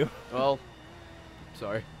hate you. Well,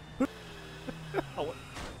 sorry.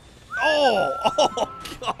 Oh,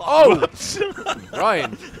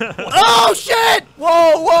 Ryan. Oh shit!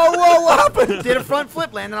 Whoa, whoa, whoa, what happened? Did a front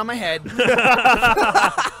flip, landed on my head.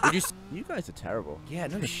 You guys are terrible. Yeah,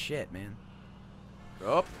 no shit, man.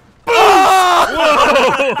 Oh. Damn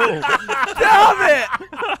it!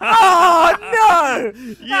 Oh, no!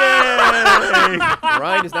 Yay!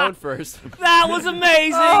 Ryan is now in first. That was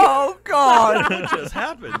amazing. Oh, God. What just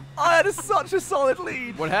happened? I had such a solid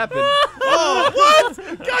lead. What happened? Oh, what?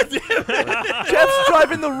 God damn it! Jeff's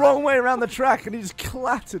driving the wrong way around the track and he just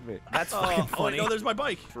clattered me. That's Oh, fucking oh, funny. no, there's my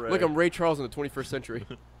bike. Look, I'm Ray Charles in the 21st century.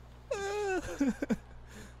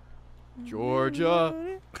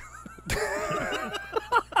 Georgia.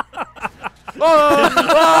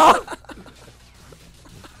 Oh!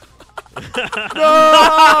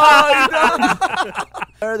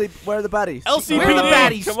 Where are the baddies? LCPD. Where are the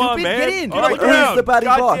baddies, Come on, stupid? man. Get in. On the Who's ground. the baddie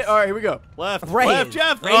boss? All right, here we go. Left. Ray. Left,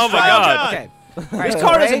 Jeff. Ray's Oh, my driving. God. Okay. All This right,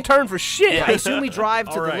 car Ray, doesn't turn for shit. I assume we drive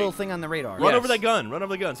to All the right. little thing on the radar. Run Yes. over that gun. Run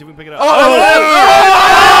over the gun. See if we can pick it up. Oh,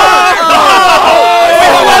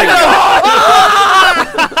 my God.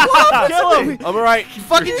 Kill him! I'm alright.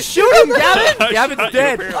 Fucking shoot him, Gavin! Gavin's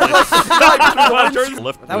dead. That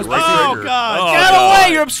That was oh, pretty God. Get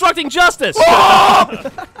away! You're obstructing justice. We're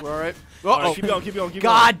alright. All right, Uh-oh. keep going, keep going, keep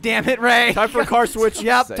God damn it, Ray! Time for a car switch.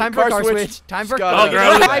 Yep, Say, time for a car switch. Time for Scott, Oh, get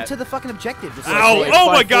out of drive that. to the fucking objective. This is going. Ow! like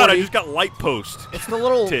Oh, my God. I 540. just got light post. It's the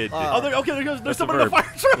little Tid. uh, Oh, okay, there's That's someone a in the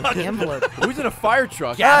fire truck. the envelope. Who's in a fire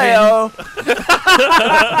truck? Gavin.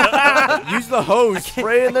 Use the hose.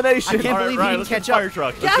 Spray in the nation. I can't believe you didn't let's catch get fire up.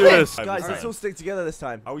 truck. Let's Gavin! do this. Guys, All let's all right. stick together this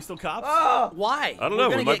time. Are we still cops? Why? I don't We're know,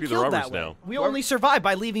 we gonna might get be the killed rubbers that way. now. We only survive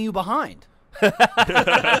by leaving you behind.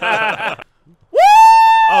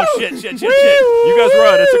 Oh, shit. You guys run.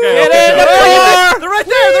 It's okay. Get I'll in catch the up. car. They're right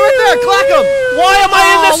there. They're right there. Clack them. Why am I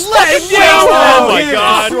in this fucking game? Oh, my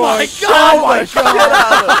God. Oh my God.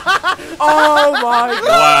 Oh my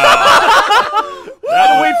god! I had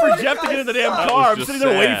to wait for Jeff to get in the damn That car. was I'm just sitting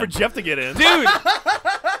there waiting sad. for Jeff to get in. Dude,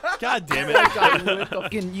 God damn it.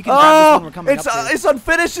 You can drive this one. We're coming up to. It's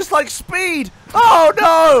unfinished, just like Speed. Oh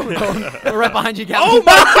no! We're right behind you, Gavin. Oh,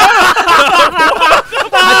 my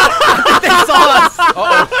They saw us.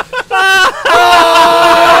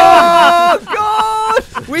 Oh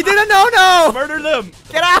god! We did a no-no. Murder them.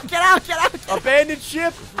 Get out. Get out. Get out. Abandoned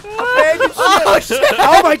ship. Abandoned ship. Oh shit.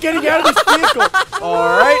 How am I getting out of this vehicle?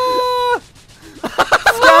 Alright.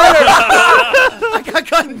 I got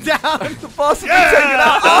gunned down. The boss has been taken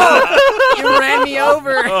out. You ran me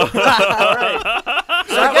over. All right.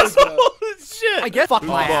 So I guess fuck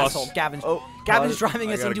my boss? asshole. Gavin's Oh, Gavin's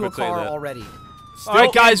driving us gotta into a quit saying car that. already. all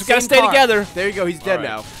right, guys, we gotta same stay car. together. There you go. He's dead All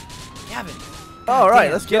right. now. Gavin. All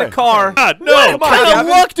right, let's Get go. a car. God, no. What kind of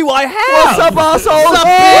luck do I have? What's up, asshole? What's up,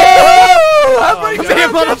 Woo! Come here,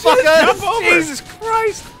 motherfucker. Jesus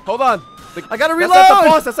Christ! Hold on. I gotta That's reload. not the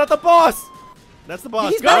boss. That's not the boss. That's the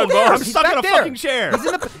boss. He's Go back on, there. boss. I'm He's stuck back in a there. fucking chair. He's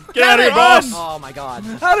in the. Get out of here, Gavin! boss. Oh my god.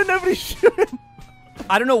 How did nobody shoot him?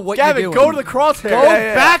 I don't know what Gavin, you're go doing. to the crosshair. Go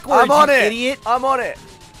backwards, I'm on you it. idiot. I'm on it.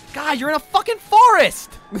 God, you're in a fucking forest.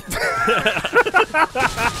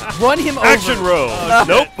 Run him over. Action roll.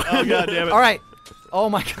 Nope. Oh, God damn it. All right. Oh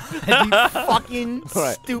my god, you fucking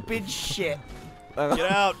right. stupid shit. Get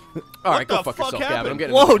out. All right, What go the fuck fuck yourself, Gavin. I'm happened?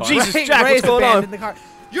 getting Whoa, in the car. Jesus, Ray- Jack, Ray's what's going on? abandoned the car.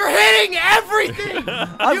 You're hitting everything.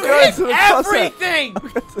 I'm You going hit to the crosshair. everything.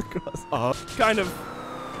 Kind of.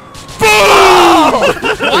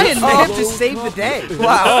 Ryan managed to save the day.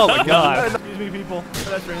 Oh my god. Excuse me, people.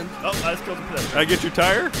 Pedestrian. Oh, I just killed a pedestrian. Can I get your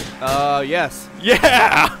tire? Yes.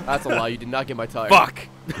 Yeah. That's a lie. You did not get my tire. Fuck.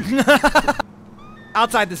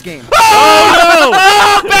 Outside this game.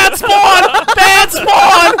 Oh, bad spawn! Bad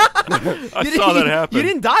spawn! I saw that happen. You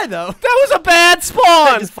didn't die though. That was a bad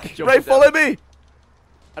spawn! Jumped Ray, down. follow me.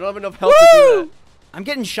 I don't have enough health to do I'm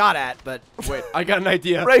getting shot at, but Wait, I got an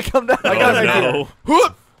idea. Ray, come down. I got an no.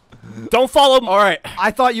 idea. Don't follow him. All right.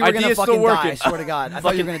 I thought you were gonna Idea's still fucking die. working. I swear to God, I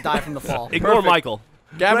thought you were gonna die from the fall. Ignore Perfect. Michael.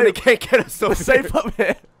 Gavin, Ray, they can't get us so We're safe. safe up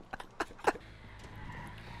here.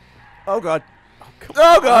 Oh god. Oh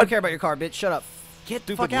I don't god. care about your car, bitch. Shut up. Get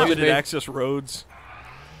the fuck Stupid out. limited access roads.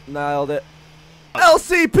 Nailed it.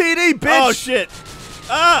 LCPD, bitch. Oh shit!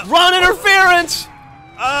 Ah! Run interference.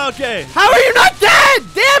 Okay, How are you not dead?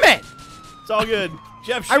 Damn it! it's all good.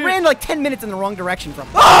 Jeff, shoot. I ran like 10 minutes in the wrong direction from.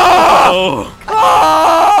 Oh!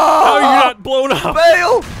 How are you Oh! not blown up?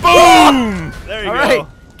 Fail. Boom! There you All go. right.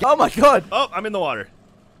 Oh my god. Oh, I'm in the water.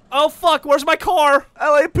 Oh fuck! Where's my car?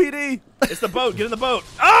 LAPD. It's the boat. Get in the boat.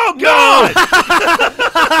 Oh god!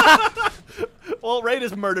 Well, Ray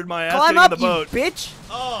just murdered my ass. Climb getting up, in the you boat. bitch!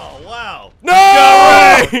 Oh wow! No!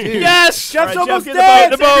 Ray! Yes! Jeff's All right, almost Jeff, get in the boat, dead.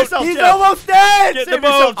 in the boat. He's Save yourself, almost dead. Get in Save the boat.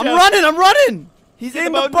 yourself, I'm Jeff. running! I'm running! He's Get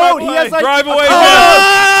in the the boat, boat. He drive has like. Drive away, Oh, Jeff!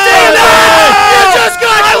 damn it! You just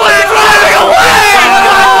got driving away!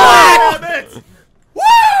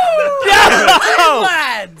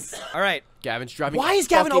 Lads! All right. Gavin's driving. Why is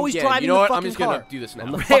Gavin fucking always again. driving You know the what? I'm fucking just gonna car? do this now.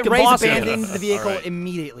 I'm the Ray, fucking Ray's boss here. abandoning the vehicle All right.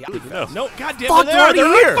 immediately. No, no, goddamn, Fuck, they're there. already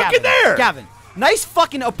They're here. right fucking there. Gavin, nice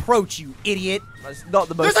fucking approach, you idiot. That's not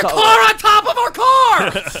the most. There's a subtle- car on top of our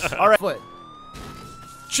car! All right. Foot.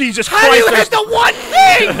 Jesus How do you hit the one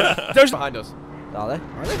thing? There's behind us. Are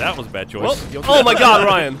they? That was a bad choice. Well, you'll Oh my God,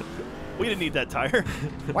 Ryan! we didn't need that tire.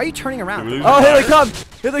 Why are you turning around? Did we lose Oh, the here they tire? come.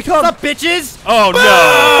 Here they come. What's up, bitches? Oh no!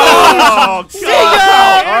 Oh, See ya!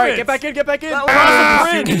 God. All right, get back in. Get back in.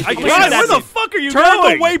 I Please, God, where that's the fuck are you Turn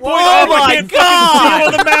going? the waypoint Oh off. my I can't can't fucking see God. it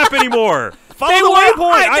on the map anymore. Follow They the were-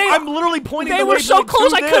 waypoint. they- I'm literally pointing They the were waypoint so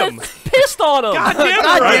close, to I could them. have pissed on them. God damn it! God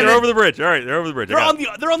All right, damn they're it. over the bridge. All right, they're over the bridge. They're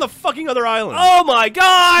on the fucking other island. Oh my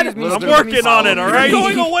God! Excuse me, I'm excuse me, working on it. All follow right, me.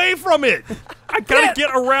 going away from it. I gotta get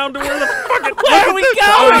around to where the fucking. Where are we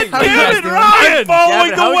going? God damn it, Ryan! I'm following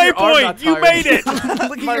Gavin, how's your the arm waypoint. not You tired? made it. Look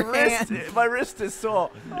at My your hand. wrist. My wrist is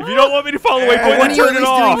sore. If you don't want me to follow the waypoint, When then are you at turn it least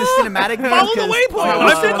doing off. the cinematic view? Follow the 'Cause- waypoint. Oh,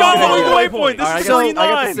 I said oh, don't oh, follow the oh, waypoint. All right, This I is got, screen I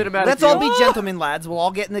got line. the cinematic. Let's all view. be gentlemen, lads. We'll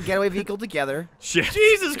all get in the getaway vehicle together. Shit.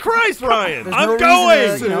 Jesus Christ, Ryan! There's I'm no going.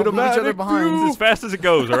 reason to, leave each other behind. As fast as it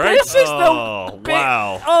goes. All right. This is the Oh big-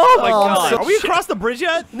 wow. Oh my Oh, God! Are we across the bridge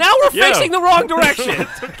yet? Now we're Yeah. facing the wrong direction.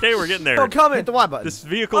 It's okay. We're getting there. I'm coming. Hit the Y button. This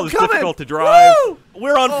vehicle I'm is coming. difficult to drive. Woo!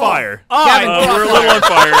 We're on fire. Gavin, We're a little on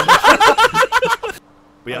fire.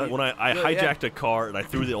 But yeah, when I Yeah, yeah. hijacked a car and I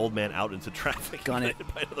threw the old man out into traffic, Gun it.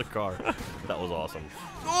 by another car. That was awesome.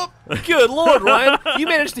 Good Lord, Ryan! You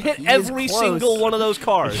managed to hit He is every close. single one of those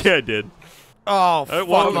cars. Yeah, I did. Oh, Well,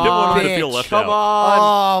 fuck we didn't want him to bitch. feel left Come out.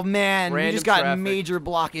 on. Oh man, we Random just got traffic. major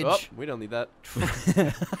blockage. Oh, we don't need that.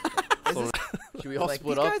 Should we all Like,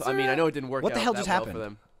 split these up? guys I mean, are- I know it didn't work What out the hell that just well happened? for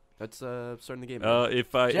them. That's starting the game.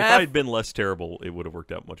 If I Jeff. had been less terrible, it would have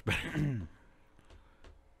worked out much better.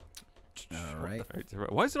 All right.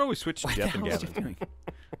 Why does it always switch to What the Jeff and hell is Gavin? Jeff doing?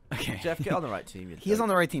 Okay. Jeff, get on the right team. He is on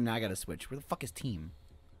the right team now. I gotta switch. Where the fuck is team?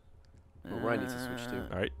 Well, Ryan needs to switch too.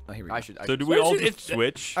 All right. Oh, here we go. I should. So do we all Switch it- just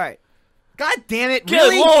switch? All right. God damn it! Good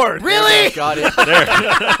Really? Lord. Really? Got it.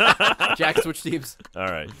 There. Jack switch teams. All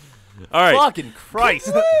right. All right. Fucking Christ!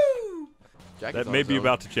 Jack That is on may his be own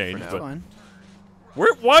about to change, for now. but Fine.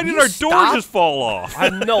 why did You our door stop? just fall off? I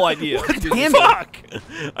have no idea. Damn it! Fuck!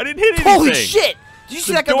 I didn't hit anything. Holy shit! Did you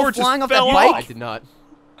see The that guy door go just flying off that fell off. bike? I did not.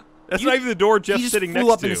 That's not even the door He Jeff's just sitting flew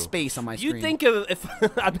next up to. into space on my screen. You think of if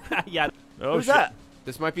Oh, Who's shit. that?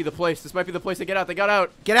 This might be the place. This might be the place to get out. They got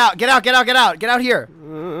out. Get out! Get out! Get out! Get out! Get out here!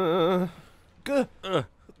 Good. Good.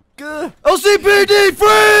 LCPD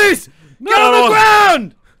freeze! Get on the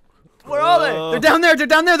ground! Where are they? They're down there. They're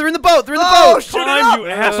down there. They're in the boat. They're in the Oh, boat. shoot it Climb, up! you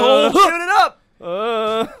asshole! Shoot it up!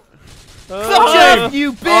 Fuck Jeff,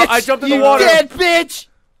 you bitch! I jumped in the you water. dead bitch!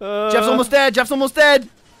 Jeff's almost dead. Jeff's almost dead.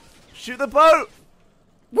 Shoot the boat!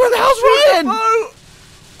 Where the hell's Ryan? Boat!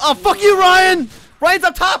 Oh, fuck you, Ryan! Ryan's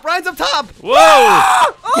up top! Ryan's up top! Whoa! Get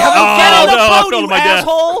Oh, in the no, I boat, fell to you my death.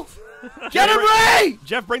 asshole! Get him, Ray!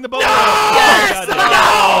 Jeff, bring the boat. Yes!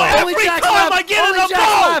 Oh, No! Only Every Jack's time left! I get in Only the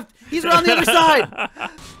Jack's boat! left! He's around the other side!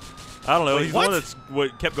 I don't know. Wait, He's what? the one that's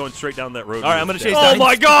what kept going straight down that road. All right, I'm gonna chase Oh that.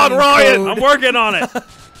 my God, Ryan! Code. I'm working on it.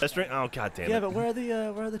 That's right. Oh God damn it! Yeah, but where are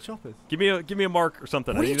the choppers? Give me a mark or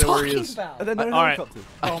something. What I are you need to know where he talking is. about? And then no all right. helicopters.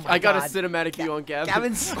 Oh my I got God. a cinematic view on Gavin.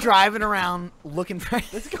 Gavin's driving around looking for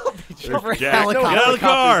There's got to be There's for a Jack. No Get out of the helicopters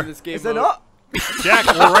car. in this game Is there mode. not? Jack,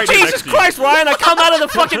 we're right here next Jesus to you. Christ, Ryan! I come out of the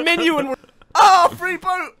fucking menu and we're Oh, free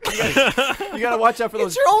boat! You gotta watch out for It's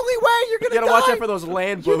those. your only way. You're You gonna gotta watch die. out for those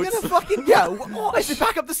land You're boats. gonna fucking Oh, I should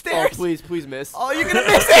back up the Oh, stairs. please, please miss. Oh, you're gonna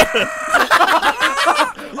miss it.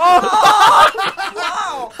 Wow.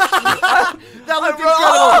 That looked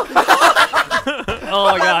incredible.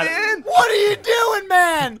 Oh my god. What are you doing,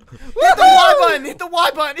 man? Hit the Y button. Hit the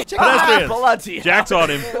Y button. Check it out. Pedestrians. Bloody Jack's on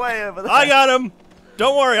him. way over there. I got him.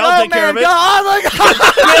 Don't worry, I'll take care of it. Go. Oh my god.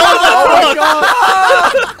 Oh my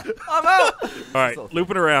god! I'm out. All right,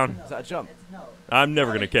 looping around. Is that a jump? I'm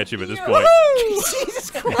never gonna catch him at this point. Jesus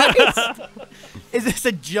Christ. Is this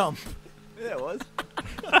a jump? Yeah, it was.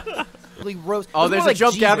 Roast. Oh, It's there's more a like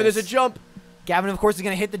jump, Gavin. Jesus. There's a jump. Gavin, of course, is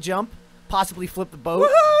going to hit the jump, possibly flip the boat.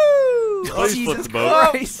 Please Jesus flip the boat.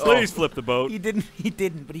 Christ. Please flip the boat. He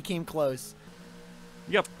didn't, but he came close.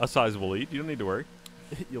 Yep, a sizable lead. You don't need to worry.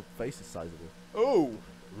 Your face is sizable. Oh.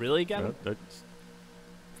 Really, Gavin? That's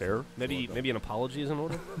fair. Maybe an apology is in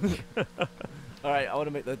order. All right, I want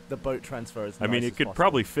to make the boat transfer as I mean, nice it as could possible.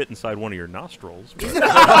 probably fit inside one of your nostrils.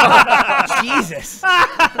 Jesus.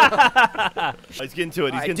 He's getting to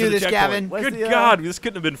it. He's All right, getting do to the this, checkpoint. Gavin. Where's Good the, God, this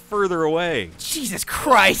couldn't have been further away. Jesus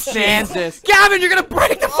Christ, man. Jesus. Gavin, you're going to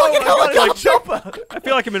break the fucking helicopter. I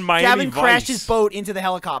feel like I'm in Miami Gavin Vice. crashed his boat into the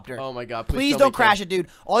helicopter. Oh my god. Please tell don't me crash Ken. it, dude.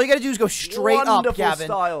 All you gotta do is go straight up, Wonderful Gavin.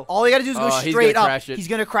 style. All you gotta do is go He's straight gonna up. crash it. He's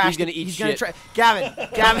gonna crash. He's gonna it. eat He's gonna shit. Gavin,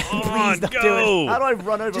 Come please on, don't do it. go. How do I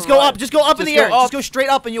run over? Just go up. Just go up in Just the air. go up. Just go straight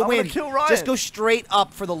up and you'll I wanna win. kill Ryan. Just go straight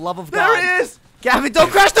up for the love of God. There he is. Gavin, don't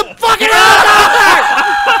crash the fucking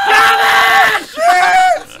helicopter! Gavin!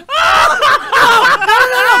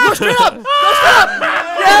 No! Go straight up! Go straight up!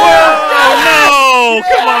 Oh, no!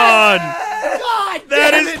 Come on! God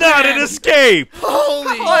That damn is it, not man. an escape!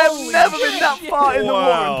 Holy I have never been that far in the water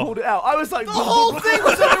Wow. and pulled it out. I was like, The whole thing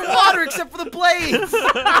was underwater except for the blades.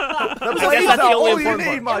 the blades that's the are only all you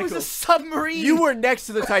important need, part. It was Michael. a submarine. You were next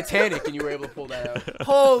to the Titanic and you were able to pull that out.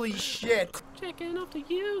 Holy shit. Checking up to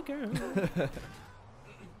you, girl.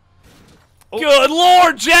 Good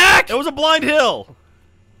Lord, Jack! It was a blind hill.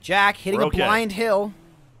 Jack hitting We're a okay. blind hill.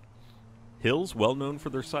 Hills well known for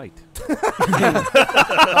their sight. Fuck.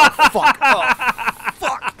 Oh,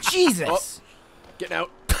 fuck. Jesus. Getting out.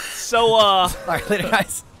 So, All right, later,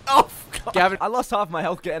 guys. Oh, God. Gavin. I lost half my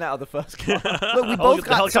health getting out of the first car. Look, we Oh, both the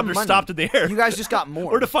got some helicopter money. stopped in the air. You guys just got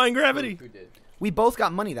more. We're defying gravity. Who did? We both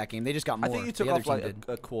got money that game. They just got I more. think you took The other off team like did.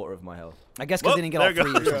 a quarter of my health. I guess because they didn't get all there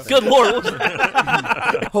three. goes. Or something. good lord.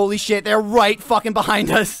 Holy shit, they're right fucking behind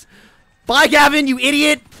us. Bye, Gavin, you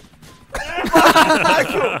idiot.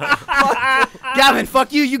 Gavin,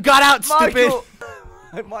 fuck you. You got out, stupid. Michael.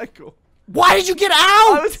 Hey, Michael. Why did you get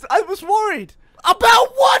out? I was worried. About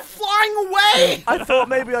what? Flying away? I thought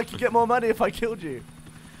maybe I could get more money if I killed you.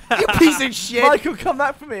 You piece of shit. Michael, come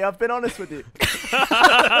back for me. I've been honest with you.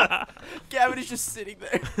 Gavin is just sitting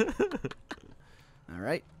there. All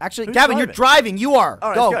right. Actually, Who's Gavin, you're driving? driving. You are. All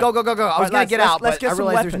right, go, let's go, go. go, go, go. I All was right, going to get out, let's but get I some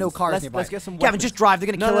realized there's no weapons. cars Let's nearby. get some Gavin, weapons. just drive. They're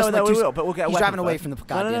going to kill us in like we 2 will, but we'll get a He's weapon driving away first. from the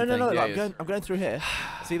goddamn thing. No. Yeah, he is. I'm going through here.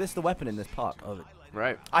 See, this is the weapon in this park. Oh,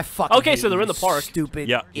 Right. I fucking Okay, hate so they're you, in the park. Stupid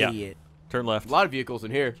Yeah, yeah. idiot. Turn left. A lot of vehicles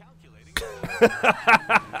in here. all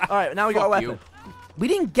right, now we got a Fuck weapon. you. We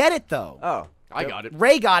didn't get it, though. Oh. I got it.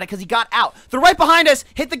 Ray got it because he got out. They're right behind us.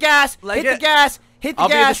 Hit the gas. Like hit the it. gas. Hit the I'll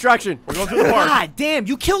be a gas. distraction. We're going through the park. God damn,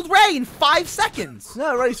 you killed Ray in 5 seconds.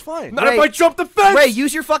 No, Ray's fine. Not if I jump the fence. Ray,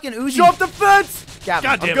 use your fucking Uzi. Jump the fence. Gavin,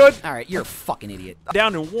 God damn I'm it. good. All right, you're a fucking idiot.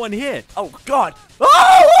 Down in one hit. Oh, God.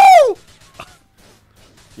 Oh!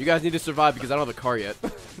 You guys need to survive because I don't have a car yet.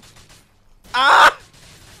 I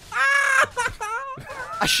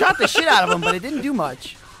shot the shit out of him, but it didn't do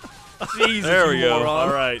much. Jesus, there we go. All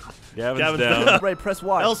right. Gavin's down. Ray, press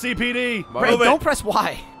Y. LCPD. Ray, Move it. don't press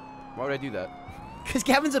Y. Why would I do that? Because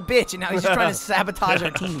Gavin's a bitch, and now he's just trying to sabotage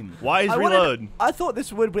our team. Why is I reload? I thought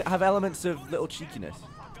this would have elements of little cheekiness.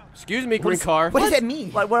 Excuse me, green car. What does that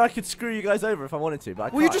mean? Like where I could screw you guys over if I wanted to, but I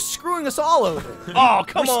can't. Well, you're just screwing us all over. Oh,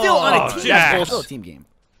 come We're on. still on a team. Jack. It's still a team game.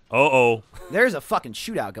 Uh-oh. There's a fucking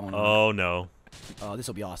shootout going on. Oh, no. Oh, this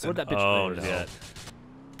will be awesome. Where'd that bitch Oh, go? shit.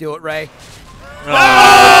 Do it, Ray.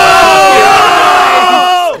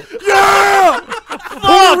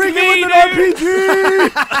 Fuck me,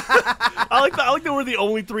 dude. I like that we're the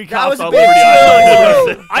only 3 That cops was a on bit Liberty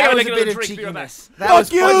Island. of I gotta That was make a another bit of drink. Be right back. cheekiness. That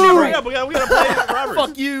was you! fucking Hurry right. up, we gotta play Roberts.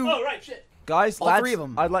 Fuck you. Oh, right, shit. Guys, All lads, 3 of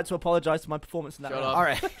them. I'd like to apologize for my performance in that Shut round. up. All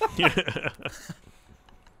right.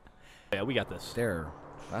 Yeah, we got this. There.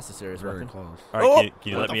 That's a serious Very weapon. close. All right,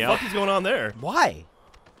 can you What let the me fuck out? is going on there? Why?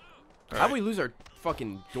 How'd we lose our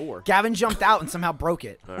fucking door? Gavin jumped out and somehow broke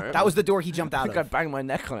it. All right. That was the door he jumped I out think I of. banged my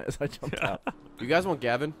neck on it as I jumped out. You guys want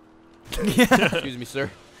Gavin? Excuse me, sir.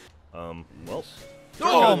 Well,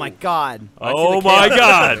 Oh my god. Oh my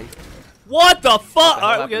God! What the fuck? What All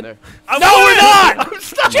right, happened we're good. there? No, we're not!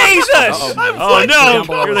 Jesus! Oh no!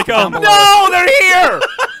 Down Here they below. come! Down No, they're here!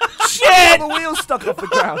 Shit! The wheel's stuck off the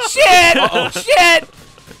ground. Shit! Shit!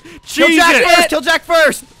 Kill Cheese Jack it! first! Kill Jack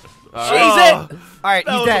first! All right. Oh. All right,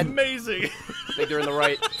 That he's was dead. amazing. I think they're in the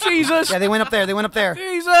right. Jesus! Yeah, they went up there. They went up there.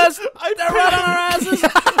 Jesus! They're right on our asses!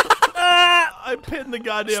 I pinned the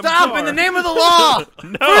goddamn Stop! car. In the name of the law!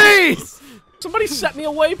 No. Freeze! Somebody set me a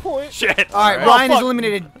waypoint. Shit. All right, Alright. Ryan Oh, is fuck.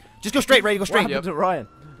 eliminated. Just go straight, Ray. Go straight. What happened to Ryan?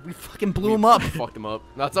 We fucking blew him up. Fucked them up.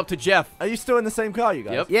 Now it's up to Jeff. Are you still in the same car, you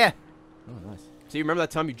guys? Yep. Yeah. Oh, nice. So you remember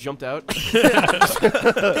that time you jumped out?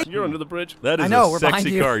 You're under the bridge. That is I know, a we're behind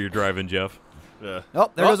sexy you. car you're driving, Jeff. Yeah.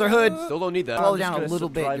 Oh, there goes our hood. Still don't need that. Slow I'm just down a gonna little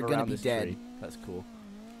bit, drive you're gonna around be this dead. tree. That's cool.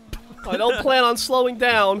 I don't plan on slowing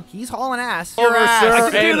down. He's hauling ass. Over, Your ass. sir, I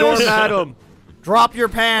can do and or this. madam. Drop your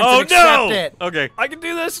pants Oh and accept no! it. Okay. I can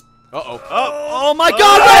do this. Uh-oh. Oh my God!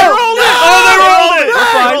 they no! rolled No! it! Oh, they rolled it! Go,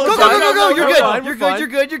 fine, go, we're go, fine. go, go! You're We're good. fine, You're we're good. fine. You're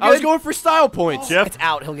good. You're I was good. going for style points. Jeff. It's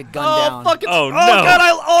out. He'll get gunned down. Fuck it. Oh, no.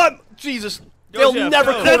 God, Jesus. They'll Jeff,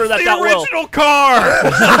 never go. corner That's that the well. original car.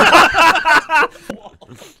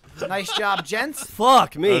 Nice job, gents.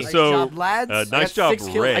 Fuck me. Nice So, job, lads. nice I got job, 6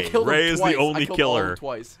 kills. I Ray. killed them Ray is twice. the only I killed all of them killer.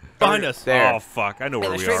 twice. Behind us. There. Oh fuck! I know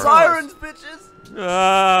where we straight are. front. Sirens, bitches!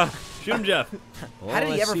 Shoot him, Jeff. How did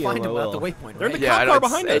he ever find him without the waypoint? They're in the Right? Yeah, I cop know, car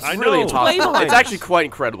it's- behind it's us. I really know. impossible. Way behind. It's actually quite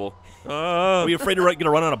incredible. Are we afraid to gonna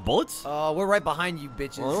run out of bullets? We're right behind you,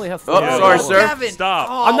 bitches. Well, I only have Oh, 4. sorry, sir. Gavin. Stop.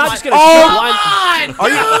 Oh, I'm not my- just gonna Oh, shoot Come blind. on! Are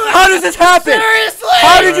you? dude! How does this happen? Seriously?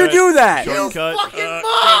 How did you do that? You Shortcut. fucking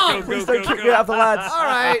mom! Please don't kick me out of the lads. All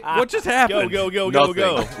right. What just happened? Go, Nothing.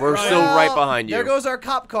 go. We're still right behind you. There goes our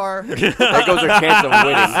cop car. So There goes our chance of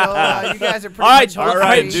winning. you guys are pretty All right, much all hopefully-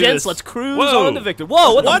 right, gents, do this. let's cruise Whoa. on to Victor.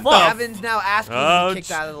 Whoa, what the fuck? Gavin's now asking to be kicked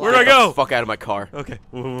out of the where'd I line. go? Get the fuck out of my car. Okay.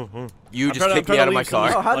 You I'm just trying kicked to me out of my leave some,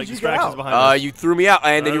 car. Oh, how did like, you get distractions out? behind us. You threw me out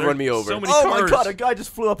and then you there run me are over. so many Oh my cars. God! A guy just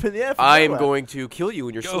flew up in the air. From I am nowhere. going to kill you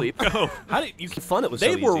in your Go, sleep. go. How did you? Fun, it was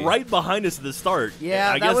They so were easy. right behind us at the start. Yeah,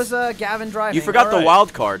 I that guess, was Gavin driving. You forgot the Alright.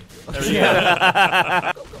 wild card.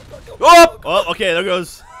 Yeah. Oh! Oh, okay. There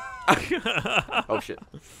goes. Oh shit.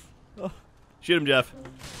 Shoot him, Jeff.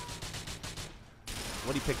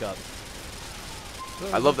 What do you pick up?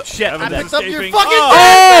 I love that. Shit. Gavin's I picked up your escaping. fucking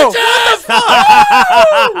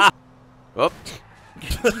Oh! Oh!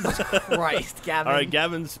 Christ, Gavin. All right,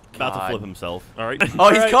 Gavin's about God. to flip himself. All right. Oh, he's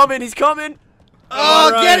Alright. coming! He's coming!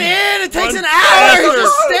 Oh, Ryan. get in! It takes Run an hour. He's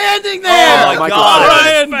just standing there. Oh my God. God!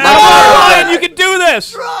 Ryan! Ryan, you can do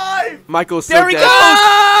this! Michael is so There he dead. goes!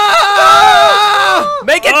 Ah!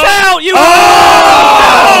 Make it count! You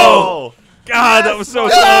Oh! God, that was so Oh,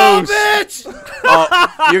 close. bitch! Oh,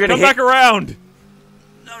 you're gonna Come hit. back around.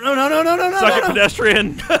 No. Suck it,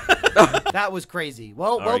 pedestrian. That was crazy.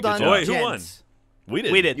 Well, well right, good done, job. Wait, who gents. We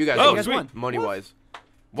did. We did. You guys, Oh, You guys sweet. won. money wise. They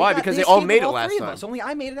Why? got- Because they they all escaped made it all last three of time. us. Only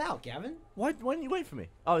I made it out, Gavin. Why didn't you wait for me?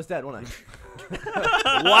 Oh, I was dead, wasn't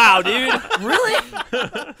I? Wow, dude. Really?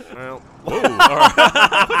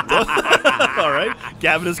 All right.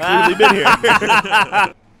 Gavin has clearly been here.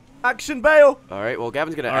 Action bail! All right. Well,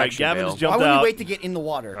 Gavin's gonna All right, action Gavin bail. has Why jumped would you out, wait to get in the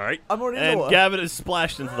water? All right. I'm already in the and water. Gavin is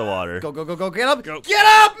splashed into the water. Go, get up. Go. Get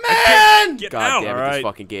up, man! Get God out. damn it, All right. this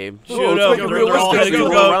fucking game. Shoot Oh, it's him. like a They're all realistic heading It's to been the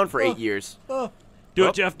going boat. around for 8 years. Do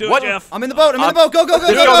it, Jeff. Do What? it, Jeff. I'm in the boat. I'm in the boat. Go. go,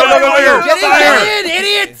 Get in,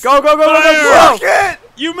 idiots! Go, go, go, go, go, go!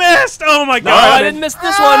 You missed. Oh my No, I God. didn't miss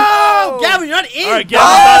this one. Oh, Gavin, you're not in. All right,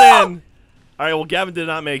 Gavin's not in. All right, well, Gavin did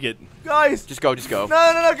not make it. Guys! Just go, just go.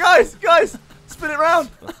 No, guys! Spin it round!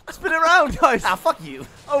 Spin it round, guys! Ah, fuck you.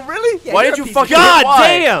 Oh, really? Yeah, Why you're didn't a you piece of fucking shit. God Why?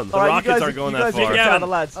 damn! The Rockets aren't going that far. You guys are the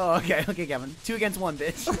lads. Oh, okay, Gavin. 2 against 1,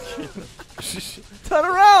 bitch. Turn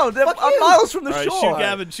around! I'm you. miles from the All right, shore. shoot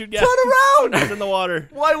Gavin. Shoot Gavin. Turn around! He's in the water.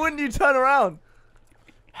 Why wouldn't you turn around?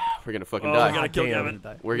 We're gonna fucking Oh, die. we gotta kill Damn.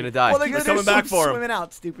 Gavin. We're gonna die. Well, they're We're gonna coming do back some- for him. Swimming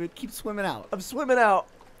out, stupid. Keep swimming out. I'm swimming out.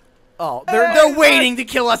 Oh, they're waiting to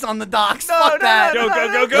kill us on the docks. Fuck that. Go, go, go,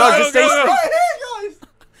 go, No, go, just stay go, still. go. Right here, guys!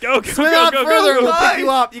 Go, go, Swim go, out go, further go, and go. we'll pick you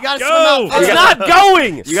up. You gotta Go. swim out. It's Yeah. not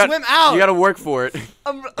going! You got, Swim out. You gotta work for it.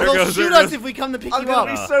 They'll goes, shoot there us goes. if we come to pick I'm you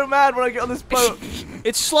gonna up. be so mad when I get on this boat.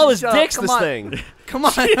 It's slow as Shut up, dicks, come this on. thing. Come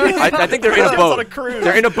on. I think they're in a On a boat. cruise.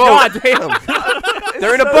 They're in a boat. God damn.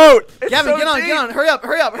 They're in a boat. Gavin, so get on, deep. get on. Hurry up,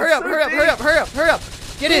 hurry up, hurry up, so hurry up, hurry up, hurry up, hurry up.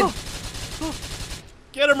 Get in.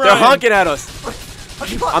 Get him, They're Ryan. honking at us.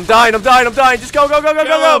 I'm dying. Just go, go, go, go, go,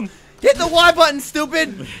 go. Hit the Y button,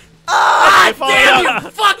 stupid. Ah, Damn you.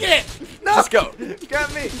 Fuck it. Just go.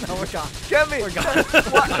 Get me! No, we're gone. Get me!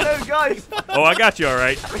 What? No, guys! Oh, I got you, all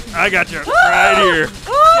right. I got you right here.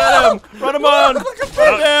 Get him. Run him on. Run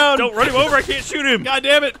him down. Don't run him over. I can't shoot him. God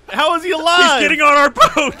damn it. How is he He's alive? getting on our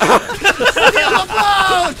boat.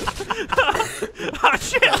 Ah,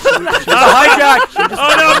 shit. Hijack.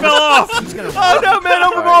 Oh, no, it fell off. Oh, no, man,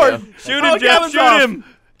 overboard. Shoot Oh, him, Jeff. Gavin's Shoot off. him.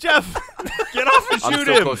 Jeff. Get off and I'm shoot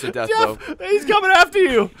still him. close to death, though. Jeff. He's coming after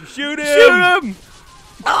you. Shoot him. Shoot him.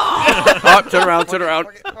 Oh, turn around, turn around.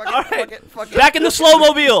 Fuck it. Back in the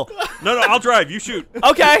slow-mobile. No, I'll drive. You shoot.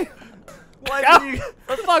 Okay. Why Go. did you, For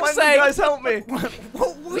why fuck's didn't sake. you guys help me?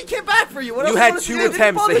 Well, we came back for you. What You else had want us to 2 do?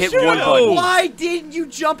 attempts to hit one No. button. Why didn't you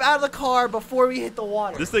jump out of the car before we hit the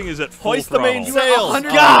water? This thing is at full Hoist the main throttle. sails. 100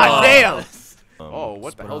 God damn. Oh,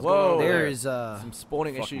 what the hell's Whoa. going on There there? is Some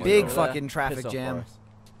spawning Fuck issues. my big over fucking there. traffic Piss off jam. Boris.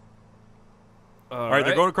 All right,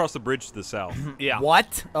 they're going across the bridge to the south. Yeah.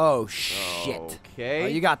 What? Oh shit. Okay. Oh,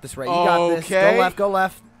 you got this, Ray. You got this. Okay. Go left. Go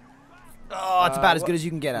left. Oh, it's about as what- good as you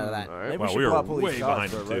can get out of that. All right. Maybe Wow, we should we pull were out police way cars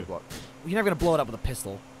behind for a it, too. roadblock. You're never gonna blow it up with a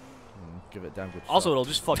pistol. Give it a damn good Also, shot. it'll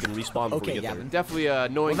just fucking respawn before Okay, we get Gavin. Definitely Well,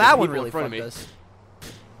 annoying that the one people really in front of fucked me. us.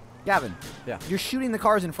 Gavin. Yeah. You're shooting the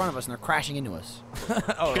cars in front of us and they're crashing into us.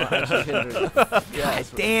 Oh, actually hindering. God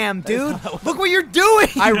damn, dude. Look what you're doing.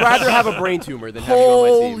 I'd rather have a brain tumor than have you on my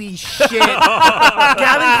team. Holy shit.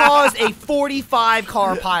 Gavin caused a 45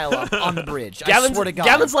 car pileup on the bridge. I swear to God.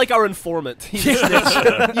 Gavin's like our informant. He's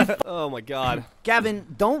a snitch. Oh my god. Gavin,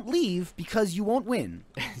 don't leave because you won't win.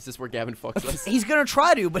 Is this where Gavin fucks us? He's gonna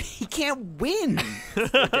try to, but he can't win.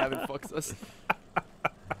 Where Gavin fucks us.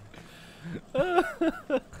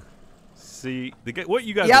 See, what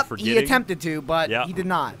you guys are Yep, forgetting. he attempted to, but Yeah. he did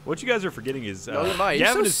not. What you guys are forgetting is No, you might.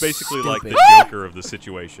 Gavin You're so is basically like the stupid. Joker of the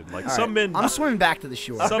situation. Like All some right, men, I'm swimming back to the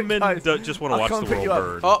shore. some men Guys, just want to I'll watch come the pick world you up.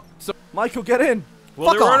 burn. Oh, so Michael, get in. Well,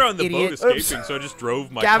 Fuck they were off, on the idiot. boat escaping, so I just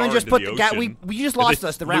drove my Gavin car just into put the the ocean. we just and lost they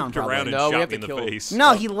us the round looped around probably. and No, we shot have me in to the kill him. face.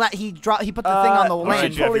 No, he put the thing on the all land.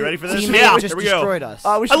 right, Jeff, you ready for this? Teammate Yeah, just here we go. destroyed us. We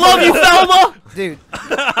I should love go you, there. Thelma. Dude, all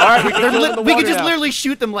right, we can kill we could just literally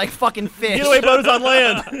shoot them like fucking fish. Getaway boat is on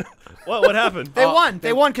land. What happened? They won.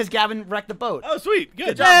 They won because Gavin wrecked the boat. Oh, sweet.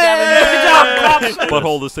 Good job, Gavin. Good job.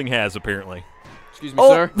 Butthole this thing has, apparently. Excuse me,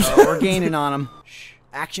 sir. We're gaining on them.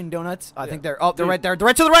 Action donuts. I think they're right there. They're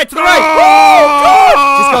right to the right. To the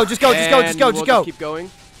right. Just go. And we'll just keep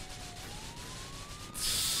going.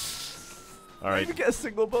 All right. You get a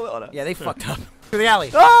single bullet on it. Yeah, they fucked up. To the alley.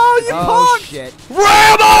 Oh, you Oh punked! shit. Oh,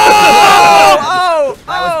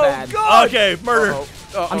 That was bad. God. Okay, murder.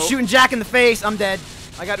 I'm shooting Jack in the face. I'm dead.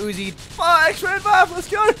 I got Uzi'd. X-ray Vav, let's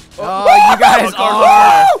go. Oh, you guys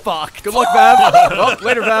are fucked. Good luck, Vav. Oh,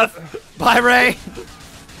 later, Vav. Bye, Ray.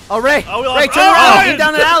 Oh, Ray. Oh, we lost- Ray, turn Oh, around. Ryan. Get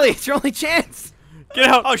down the alley. It's your only chance. Get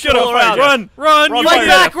out. Oh, shit. Pull around. Run. Run. You Fight fight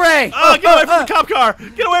back, Ray. Oh, get away from the cop car.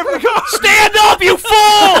 Get away from the car. Stand up, you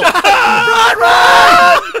fool!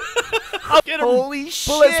 Get him. Holy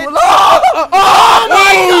shit. Bullets will. Oh,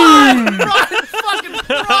 my God. Ryan's fucking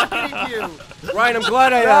rocketing you. Ryan, I'm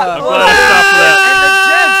glad I. I'm glad I stopped that.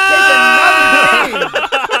 And the Jets take another game.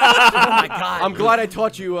 Oh, my God. I'm glad I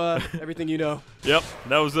taught you everything you know. Yep.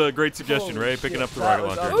 That was a great suggestion, Ray. Picking up the rocket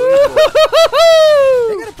launcher.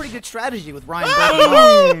 They got a pretty good strategy with Ryan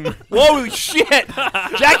breaking off. Whoa, shit!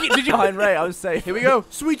 Jackie, did you? Behind Ray, I was safe. Here we go.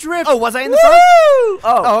 Sweet drift. Oh, was I in the front?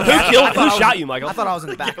 Oh, okay. Who shot you, Michael? I thought I was in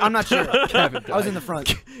the back. I'm not sure. I was in the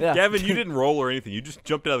front. yeah. Gavin, you didn't roll or anything. You just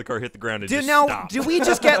jumped out of the car, hit the ground, and Dude, just now, stopped. do we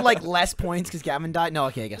just get, like, less points because Gavin died? No,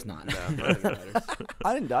 okay, I guess not.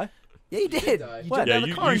 I didn't die. Yeah, you did. died. You What? jumped Yeah, out of the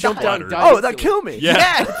you car and jumped died. out. Died Oh, that instantly. killed me.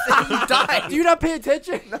 Yeah. Yeah, you died. Do you not pay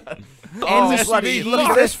attention? And we look bloody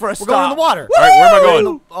at this for a We're going in stop. the water. All right, where am I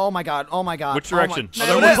going? Oh my god. Oh my god. Which Oh my- direction? Man,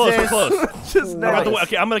 Oh, what we're is close, we're this? close. Just How about never.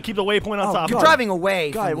 okay, I'm going to keep the waypoint on top. You're God. driving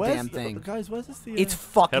away Guy, from the where's damn thing. Guys, where's this? It's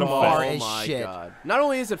fucking Head on far west. Oh as my shit. god. Not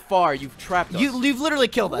only is it far, you've trapped us. You've literally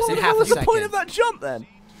killed us What in the half hell a was the second. point of that jump then?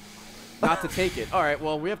 not to take it. All right,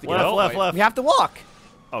 well, we have to get Left, out. left, left. We have to walk.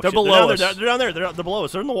 Oh, They're shit, below they're us. down there. They're down there. They're below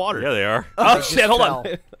us. They're in the water. Yeah, they are. Oh just shit! Hold on.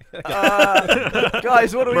 fell.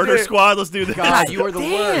 Guys, what do we Murder do? squad. Let's do this. God, you are the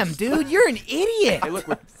Damn, worst. dude, you're an idiot. Hey, look,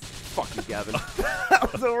 we're... Fuck you, Gavin.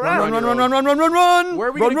 So Run, round. run. Where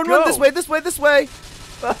are we run, gonna run, run, go? this way.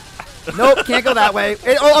 Nope, can't go that way.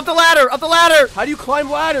 Hey, oh, up the ladder. How do you climb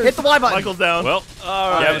ladders? Hit the Y button. Michael's down. Well,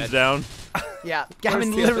 All right. Gavin's down. Yeah, Gavin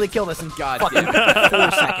Where's the literally other- killed us in God fucking damn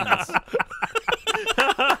 4 seconds.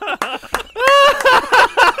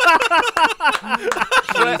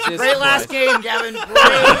 Jesus Great last Christ. game, Gavin. Great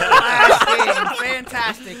last game.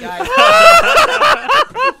 Fantastic, guys.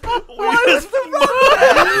 What is the You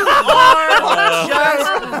are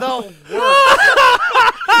just the worst. God.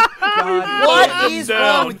 What is down.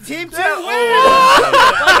 wrong with Team 2? Like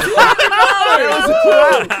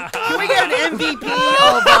 $200. Can we get an MVP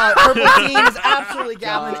of Purple Teams? Absolutely,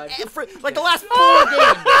 Gavin. God. For, like the last 4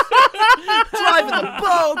 games. Driving the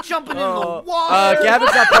boat, jumping in the water.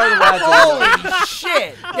 Gavin's not part of the lads anymore. Holy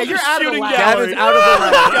shit. Yeah, you're out of the shooting lab. Gavin's out of the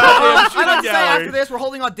lads. I would say gallery. after this, we're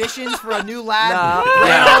holding auditions for a new lab. Nah.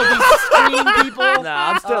 And all these screen people. Nah,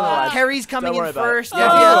 I'm still alive. Carrie's coming Don't worry in about it. first. Yeah,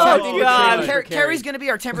 Yeah, yeah, yeah, God. Carrie's going to be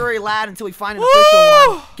our temporary lad until we find an official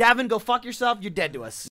one. Gavin, go fuck yourself. You're dead to us.